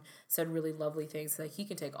LeBron said really lovely things. Like, he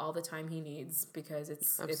can take all the time he needs because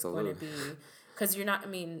it's going to be... Because you're not... I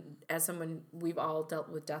mean, as someone... We've all dealt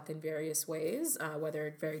with death in various ways,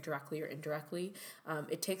 whether very directly or indirectly.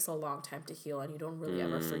 It takes a long time to heal, and you don't really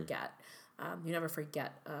ever forget. You never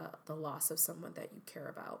forget the loss of someone that you care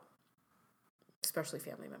about, especially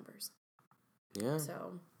family members. Yeah.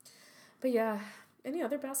 So... But yeah, any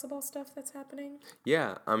other basketball stuff that's happening?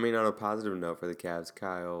 Yeah, I mean, on a positive note for the Cavs,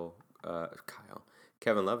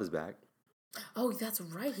 Kevin Love is back. Oh, that's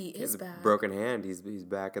right, he is back. A broken hand, he's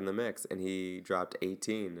back in the mix, and he dropped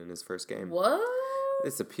 18 in his first game. What?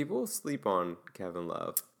 Listen, people sleep on Kevin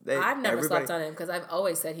Love. I've never slept on him because I've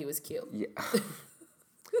always said he was cute. Yeah.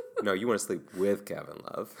 No, you want to sleep with Kevin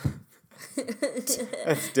Love.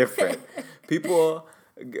 That's different. People,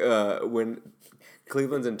 when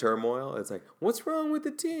Cleveland's in turmoil, it's like, what's wrong with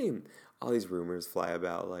the team? All these rumors fly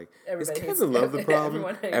about, like, is Kevin Love the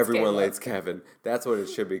problem? Everyone hates Kevin. That's what it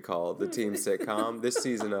should be called, the team sitcom. This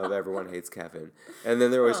season of Everyone Hates Kevin. And then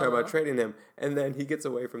they're always talking about trading him, and then he gets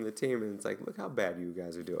away from the team, and it's like, look how bad you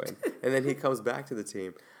guys are doing. And then he comes back to the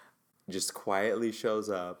team, just quietly shows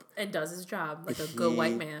up. And does his job like a good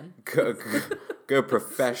white man. Good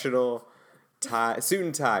professional suit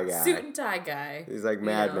and tie guy. He's like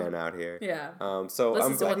madman out here. Yeah. So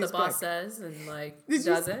listen I'm glad to what he's the boss back. says and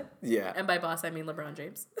does it. Yeah. And by boss I mean LeBron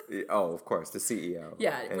James. Oh, of course, the CEO.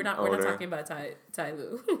 Yeah, we're not talking about Ty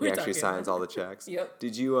Lue. He actually signs all the checks. Yep.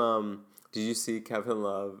 Did you see Kevin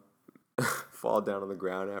Love fall down on the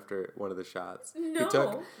ground after one of the shots?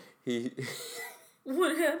 No.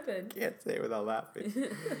 What happened? Can't say it without laughing.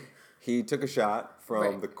 He took a shot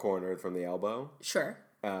from the corner, from the elbow. Sure.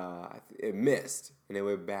 it missed, and it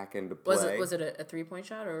went back into play. Was it a 3-point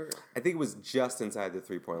shot or? I think it was just inside the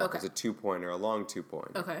 3-point line. Okay. It was a 2-pointer, a long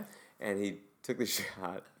 2-point. Okay. And he took the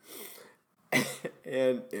shot,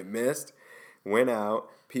 and it missed, went out.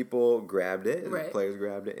 People grabbed it, and the players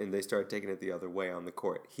grabbed it, and they started taking it the other way on the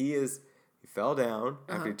court. He fell down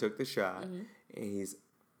after he took the shot, and he's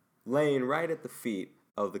laying right at the feet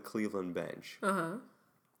of the Cleveland bench.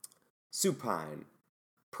 Supine,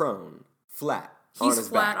 prone, flat. He's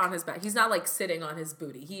flat on his back. He's not like sitting on his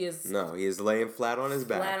booty. He is. No, he is laying flat on his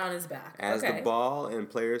back. Flat on his back. As the ball and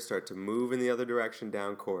players start to move in the other direction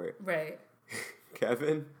down court. Right.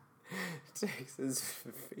 Kevin takes his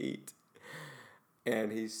feet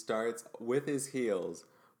and he starts with his heels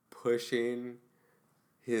pushing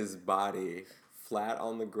his body flat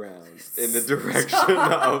on the ground in the direction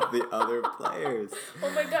of the other players.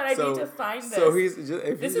 Oh my God, I need to find this. So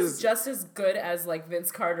this is just as good as like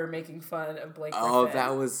Vince Carter making fun of Blake Griffin. Oh,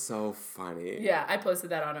 that was so funny. Yeah, I posted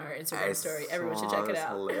that on our Instagram story. Everyone should check it out.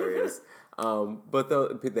 Hilarious. But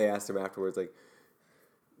they asked him afterwards, like,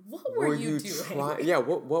 what were you doing? Yeah,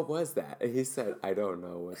 what was that? And he said, I don't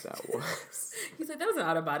know what that was. He said, that was an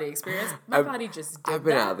out-of-body experience. My body just did I've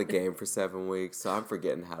been out of the game for 7 weeks, so I'm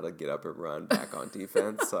forgetting how to get up and run back on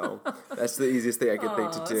defense. So that's the easiest thing I can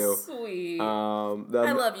think to do. Sweet.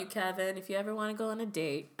 I love you, Kevin. If you ever want to go on a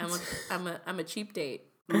date, I'm a cheap date.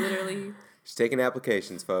 Literally. Just taking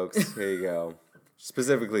applications, folks. Here you go.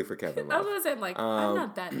 Specifically for Kevin Love. I was going to say, like, I'm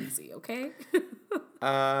not that easy, okay?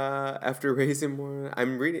 After raising more,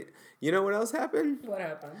 I'm reading. You know what else happened? What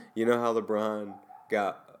happened? You know how LeBron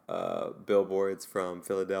got billboards from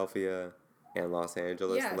Philadelphia and Los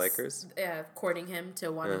Angeles Lakers? Yeah, courting him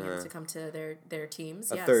to wanting him to come to their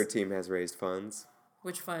teams. A third team has raised funds.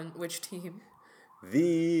 Which team?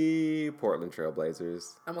 The Portland Trail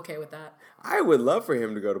Blazers. I'm okay with that. I would love for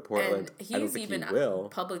him to go to Portland. And he's even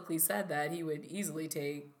publicly said that he would easily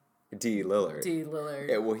take D. Lillard.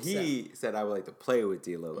 Yeah, well, he said I would like to play with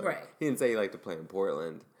D. Lillard. Right. He didn't say he'd like to play in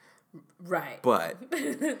Portland. Right. But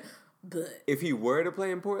if he were to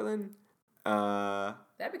play in Portland,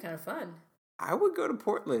 that'd be kind of fun. I would go to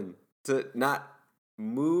Portland to not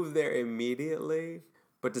move there immediately,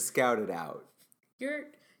 but to scout it out.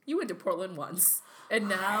 You went to Portland once, and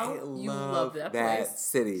now you love that place. That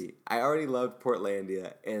city. I already loved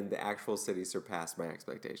Portlandia, and the actual city surpassed my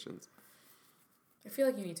expectations. I feel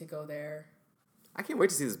like you need to go there. I can't wait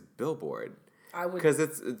to see this billboard. I would, because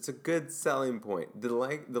it's a good selling point. The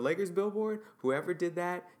Lakers billboard, whoever did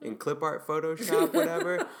that in clip art, Photoshop,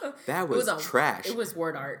 whatever, that was trash. It was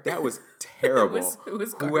word art. That was terrible. it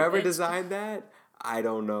was whoever designed that. I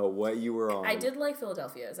don't know what you were on. I did like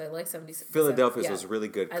Philadelphia's. I like 76. Philadelphia's was really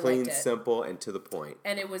good. Clean, simple, and to the point.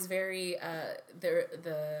 And it was very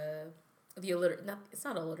it's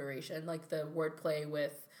not alliteration, like the wordplay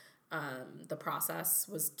with the process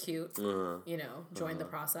was cute. Join the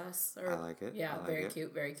process. I like it. Yeah, very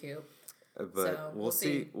cute, very cute. But so we'll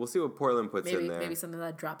see. We'll see what Portland puts in there. Maybe something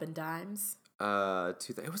like dropping dimes.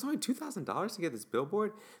 It was only $2,000 to get this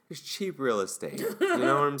billboard. There's cheap real estate. You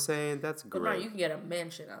know what I'm saying? That's great. But no, you can get a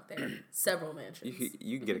mansion out there, several mansions.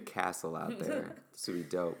 You can get a castle out there. This would be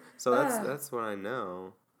dope. So that's what I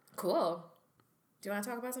know. Cool. Do you want to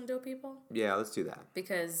talk about some dope people? Yeah, let's do that.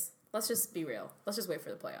 Because let's just be real. Let's just wait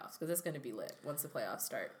for the playoffs because it's going to be lit once the playoffs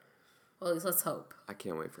start. Well, at least let's hope. I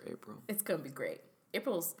can't wait for April. It's going to be great.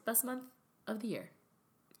 April's the best month of the year.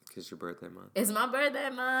 Because your birthday month. It's my birthday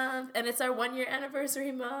month, and it's our 1-year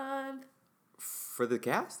anniversary month. For the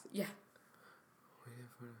cast? Yeah.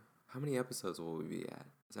 How many episodes will we be at?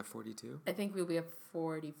 Is that 42? I think we'll be at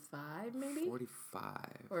 45, maybe? 45.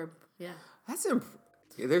 Or, yeah. That's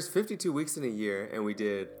there's 52 weeks in a year, and we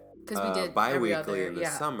did bi-weekly in the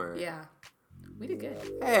summer. Yeah. We did good.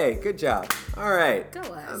 Hey, good job. All right. Go us.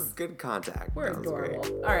 That was good contact. We're adorable.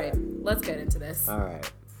 Great. All right. Let's get into this. All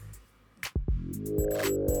right.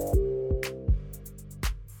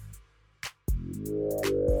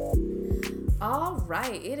 All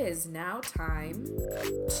right, it is now time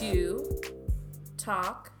to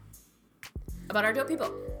talk about our dope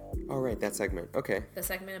people. All right, that segment. Okay. The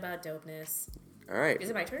segment about dopeness. All right. Is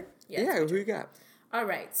it my turn? Yeah, who you got? All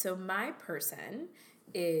right, so my person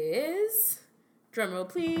is, drumroll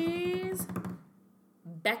please,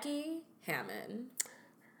 Becky Hammon.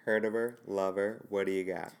 Heard of her, love her. What do you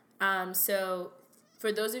got? So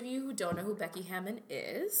for those of you who don't know who Becky Hammon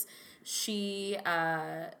is, she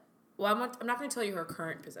Well, I'm not going to tell you her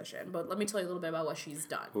current position, but let me tell you a little bit about what she's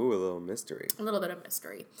done. Ooh, a little mystery. A little bit of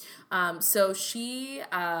mystery. So she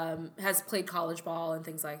has played college ball and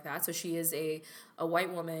things like that. So she is a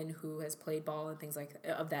white woman who has played ball and things like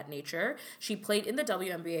of that nature. She played in the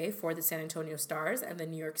WNBA for the San Antonio Stars and the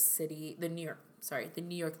New York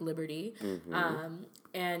Liberty. Mm-hmm.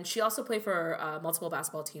 And she also played for multiple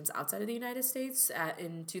basketball teams outside of the United States.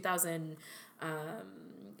 In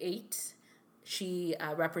 2008, she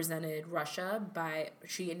represented Russia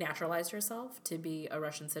she naturalized herself to be a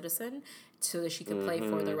Russian citizen so that she could play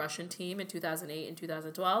for the Russian team in 2008 and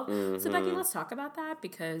 2012. So Becky, let's talk about that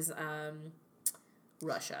because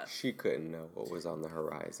Russia. She couldn't know what was on the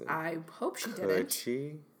horizon. I hope she didn't. Could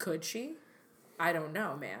she? Could she? I don't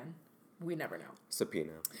know, man. We never know.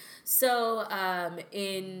 Subpoena. So,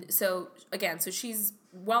 so she's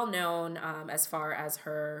well known as far as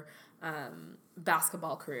her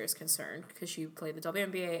basketball career is concerned because she played the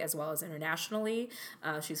WNBA as well as internationally.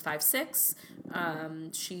 She's 5'6".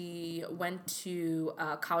 She went to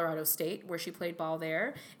Colorado State where she played ball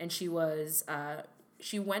there, and she went to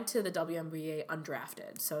the WNBA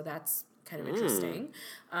undrafted. So that's kind of interesting.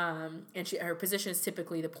 And her position is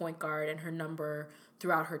typically the point guard, and her number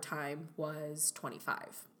throughout her time was 25.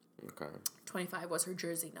 Okay. 25 was her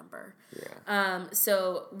jersey number. Yeah.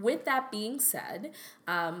 So with that being said,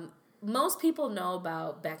 most people know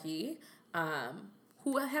about Becky,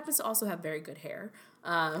 who happens to also have very good hair.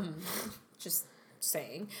 Just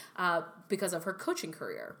saying, because of her coaching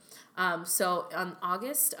career. So on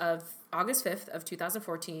August 5th of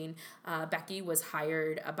 2014, Becky was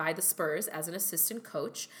hired by the Spurs as an assistant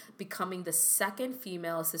coach, becoming the second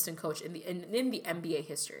female assistant coach in the NBA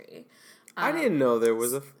history. I didn't know there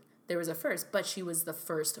was a first, but she was the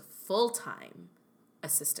first full-time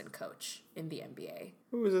assistant coach in the NBA.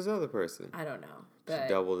 Who was this other person? I don't know. But she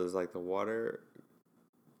doubled as like the water.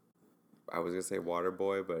 I was gonna say water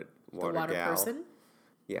boy, but water gal. Person.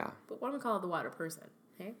 Yeah. But what do we call the water person?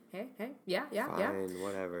 Hey. Yeah. Fine,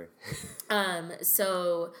 whatever.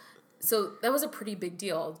 So that was a pretty big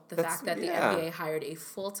deal. The fact that the NBA hired a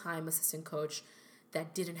full-time assistant coach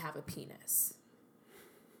that didn't have a penis.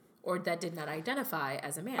 Or that did not identify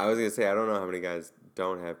as a man. I was going to say, I don't know how many guys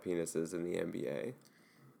don't have penises in the NBA.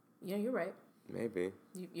 Yeah, you're right. Maybe.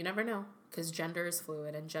 You never know. Because gender is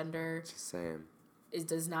fluid, and gender... Just saying.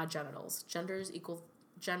 Does not genitals. Gender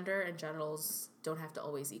and genitals don't have to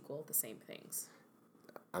always equal the same things.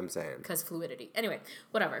 I'm saying. Because fluidity. Anyway,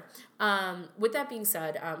 whatever. With that being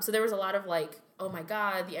said, so there was a lot of like, oh my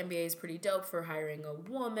God, the NBA is pretty dope for hiring a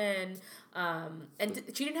woman. And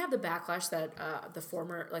she didn't have the backlash that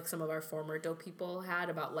some of our former dope people had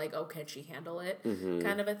about like, oh, can she handle it?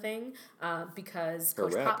 Kind of a thing. Because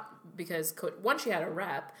one, she had a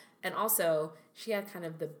rep, and also she had kind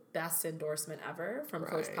of the best endorsement ever from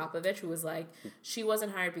Coach Popovich, who was like, she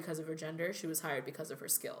wasn't hired because of her gender, she was hired because of her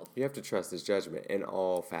skill. You have to trust his judgment in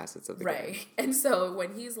all facets of the game. Right. And so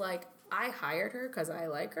when he's like, I hired her because I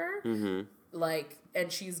like her, like,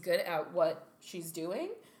 and she's good at what she's doing,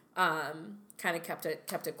 kind of kept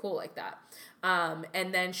it cool like that.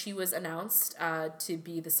 And then she was announced to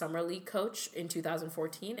be the Summer League coach in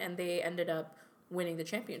 2014, and they ended up winning the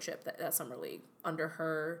championship that Summer League under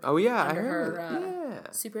her. Oh yeah, under I heard. her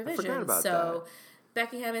supervision. I forgot about that.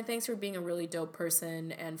 Becky Hammon, thanks for being a really dope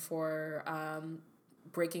person and for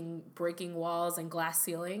breaking walls and glass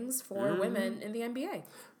ceilings for women in the NBA.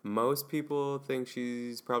 Most people think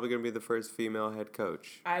she's probably going to be the first female head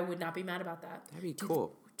coach. I would not be mad about that. That'd be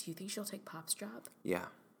cool. Do you think she'll take Pop's job? Yeah.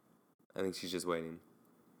 I think she's just waiting.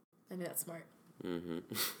 I think that's smart.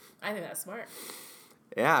 I think that's smart.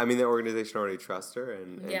 Yeah, I mean, the organization already trusts her,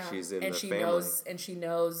 and she's in the family. And she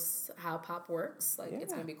knows how Pop works. Like,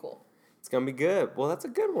 it's going to be cool. It's going to be good. Well, that's a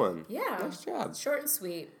good one. Yeah. Nice job. Short and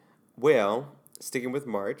sweet. Well, sticking with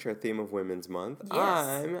March, our theme of Women's Month, yes.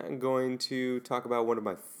 I'm going to talk about one of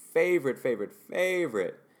my favorite,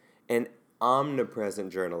 and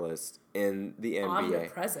omnipresent journalists in the NBA.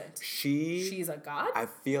 Omnipresent? She's a god? I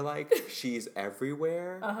feel like she's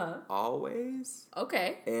everywhere, always.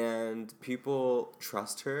 Okay. And people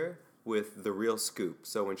trust her with the real scoop.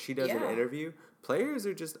 So when she does an interview, players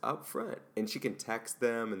are just up front. And she can text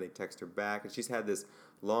them, and they text her back. And she's had this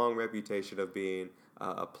long reputation of being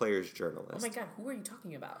a player's journalist. Oh my God, who are you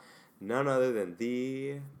talking about? None other than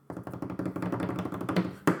the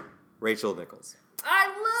Rachel Nichols. I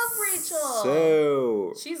love Rachel.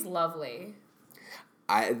 So she's lovely.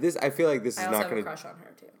 I feel like this is not going to. I also have a crush on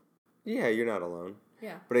her too. Yeah, you're not alone.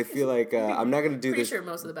 Yeah. But I feel like I'm not going to do Pretty this. sure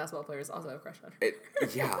most of the basketball players also have a crush on her.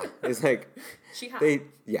 It's like she hot.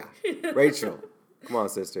 Rachel, come on,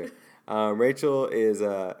 sister. Rachel is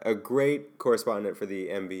a great correspondent for the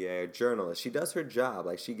NBA, a journalist. She does her job.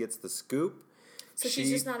 Like, she gets the scoop. So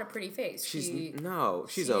she's just not a pretty face. She's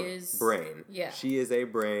a is, brain. Yeah. She is a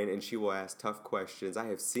brain, and she will ask tough questions. I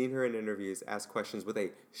have seen her in interviews ask questions with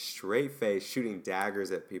a straight face, shooting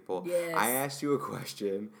daggers at people. Yes. I asked you a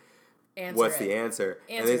question. Answer What's it. the answer?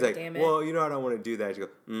 And he's like, damn it. well, I don't want to do that. She goes,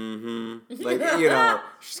 mm-hmm. Like,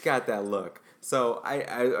 she's got that look. So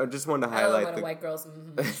I just wanted to highlight I love white girls.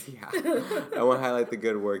 Mm-hmm. Yeah. I want to highlight the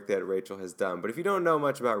good work that Rachel has done. But if you don't know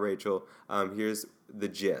much about Rachel, here's the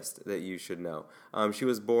gist that you should know. She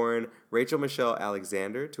was born Rachel Michelle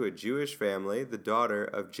Alexander to a Jewish family, the daughter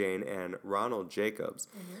of Jane and Ronald Jacobs.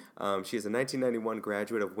 Mm-hmm. She is a 1991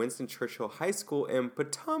 graduate of Winston Churchill High School in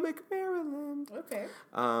Potomac, Maryland. Okay.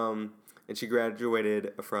 And she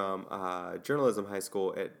graduated from journalism high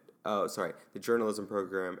school the journalism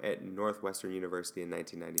program at Northwestern University in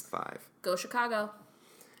 1995. Go Chicago.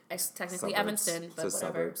 Technically Suburbs. Evanston, but It's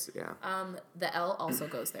whatever. Suburbs, yeah. The L also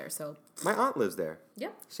goes there, so. My aunt lives there.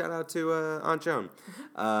 Yep. Shout out to Aunt Joan.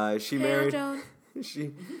 She Hey, married. Aunt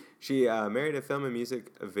Joan. She married a film and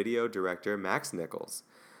music video director, Max Nichols,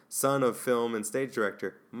 son of film and stage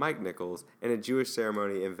director Mike Nichols, in a Jewish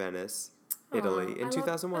ceremony in Venice, Italy, in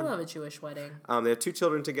 2001. I love a Jewish wedding. They have 2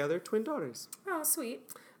 children together, twin daughters. Oh, sweet.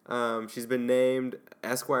 She's been named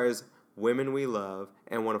Esquire's Women We Love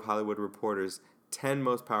and one of Hollywood Reporter's 10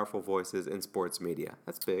 most powerful voices in sports media.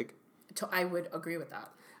 That's big. I would agree with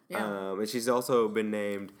that. Yeah. And she's also been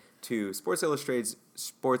named to Sports Illustrated's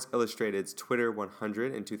Twitter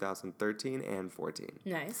 100 in 2013 and 14.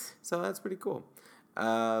 Nice. So that's pretty cool.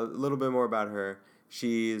 A little bit more about her.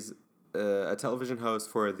 She's a television host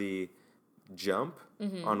for The Jump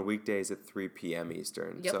on weekdays at 3 p.m.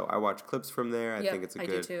 Eastern. Yep. So I watch clips from there. I think it's I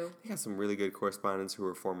do too. They got some really good correspondents who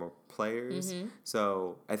are former players.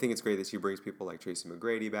 So I think it's great that she brings people like Tracy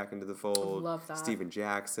McGrady back into the fold. Love that. Steven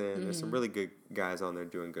Jackson. There's some really good guys on there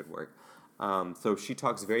doing good work. So she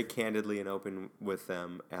talks very candidly and open with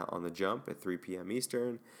them on The Jump at 3 p.m.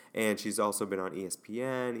 Eastern. And she's also been on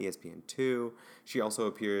ESPN, ESPN2. She also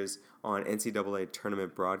appears on NCAA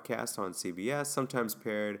tournament broadcasts on CBS, sometimes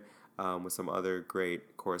paired with some other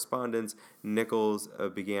great correspondents. Nichols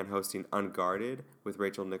began hosting Unguarded with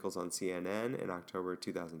Rachel Nichols on CNN in October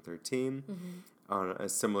 2013 on a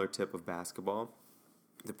similar tip of basketball.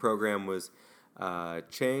 The program was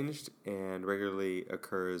changed and regularly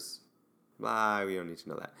occurs. We don't need to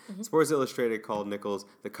know that. Sports Illustrated called Nichols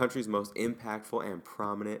the country's most impactful and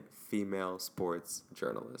prominent female sports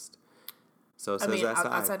journalist. So it says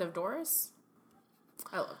outside of Doris?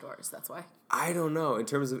 I love Doris, that's why. I don't know. In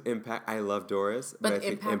terms of impact, I love Doris. But I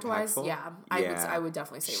think impact-wise, I would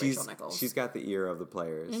definitely say Rachel Nichols. She's got the ear of the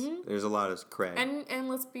players. There's a lot of cred. And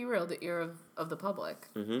let's be real, the ear of the public.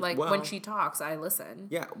 Like, when she talks, I listen.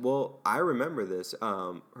 Yeah, well, I remember this.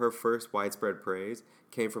 Her first widespread praise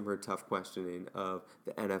came from her tough questioning of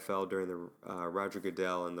the NFL during the Roger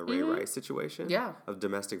Goodell and the Ray Rice situation of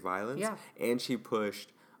domestic violence. Yeah. And she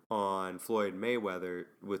pushed on Floyd Mayweather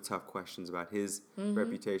with tough questions about his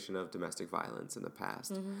reputation of domestic violence in the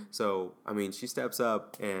past. So, I mean, she steps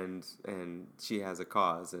up and she has a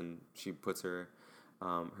cause, and she puts her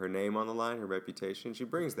name on the line, her reputation. She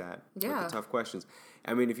brings that with the tough questions.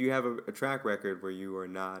 I mean, if you have a track record where you are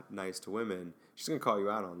not nice to women, she's going to call you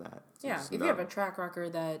out on that. So if you have a track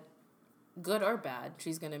record that, good or bad,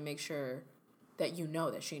 she's going to make sure that you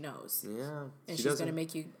know that she knows. Yeah. And she's going to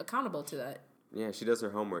make you accountable to that. Yeah, she does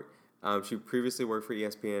her homework. She previously worked for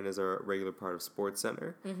ESPN as a regular part of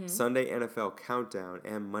SportsCenter, Sunday NFL Countdown,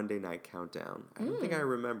 and Monday Night Countdown. I don't think I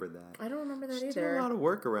remember that. I don't remember that either. She did a lot of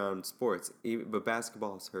work around sports, but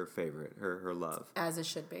basketball is her favorite, her love. As it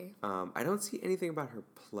should be. I don't see anything about her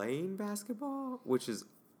playing basketball, which is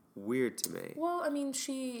weird to me. Well, I mean,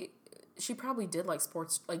 she probably did like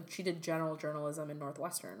sports, like she did general journalism in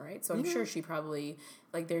Northwestern, right? So I'm sure she probably,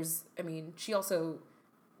 she also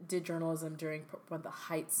did journalism during one of the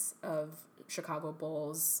heights of Chicago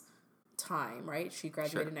Bulls time, right? She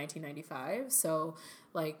graduated in 1995. So,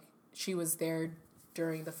 like, she was there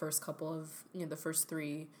during the first couple of, the first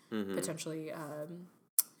 3 potentially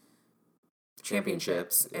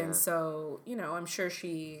championships. Yeah. And so, I'm sure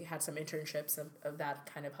she had some internships of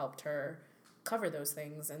that kind of helped her cover those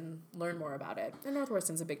things and learn more about it. And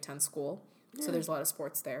Northwestern's a Big Ten school, so there's a lot of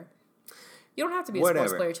sports there. You don't have to be a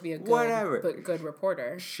sports player to be a good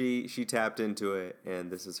reporter. She tapped into it,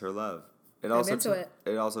 and this is her love. It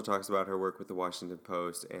also talks about her work with the Washington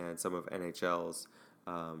Post and some of NHL's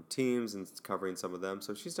teams and covering some of them.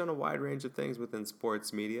 So she's done a wide range of things within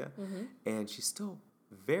sports media, and she's still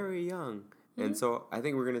very young. And so I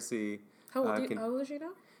think we're going to see... How old is she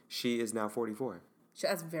now? She is now 44.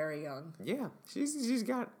 That's very young. Yeah, she's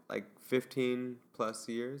got like 15 plus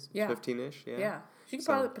years. Yeah. 15-ish. Yeah. Yeah. She could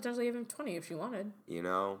probably potentially give him 20 if she wanted. You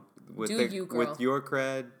know, with girl. With your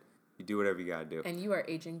cred, you do whatever you gotta do. And you are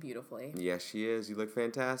aging beautifully. Yes, she is. You look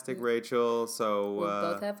fantastic, Rachel. So we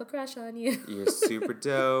both have a crush on you. You're super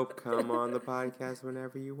dope. Come on the podcast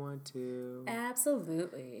whenever you want to.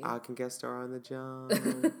 Absolutely. I can guest star on the John.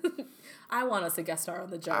 I want us to guest star on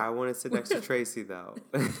the John. I want to sit next to Tracy though.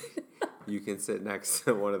 You can sit next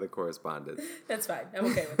to one of the correspondents. That's fine. I'm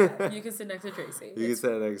okay with that. You can sit next to Tracy. You can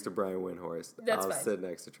sit next to Brian Windhorst. That's I'll fine. sit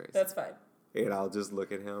next to Tracy. That's fine. And I'll just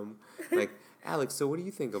look at him like, Alex, so what do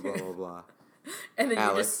you think of blah, blah, blah? And then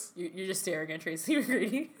Alex. you're just staring at Tracy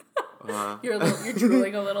McGrady. Uh-huh. You're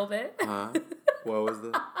drooling a little bit. What was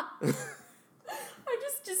the... I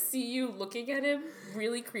just see you looking at him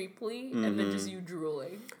really creepily, and then just you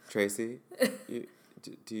drooling. Tracy, do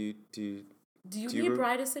you need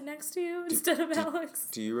Bri to sit next to you instead of Alex?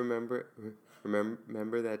 Do you remember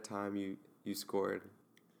that time you scored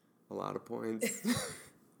a lot of points?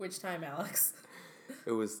 Which time, Alex?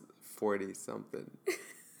 It was 40-something.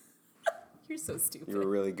 You're so stupid. You were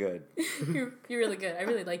really good. You're really good. I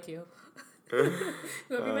really like you. You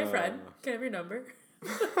want to be my friend? Can I have your number?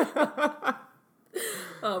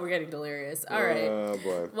 Oh, we're getting delirious. All right. Oh,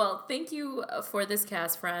 boy. Well, thank you for this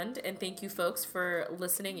cast friend, and thank you, folks, for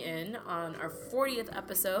listening in on our 40th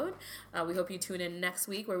episode. We hope you tune in next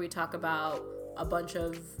week where we talk about a bunch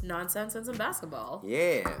of nonsense and some basketball.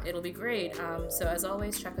 Yeah. It'll be great. So, as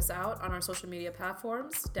always, check us out on our social media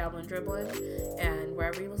platforms, Dabblin' Dribblin', and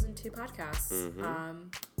wherever you listen to podcasts.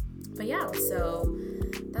 But yeah, so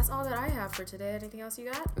that's all that I have for today. Anything else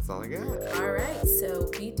you got? That's all I got. All right, so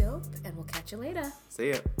be dope, and we'll catch you later.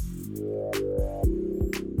 See ya.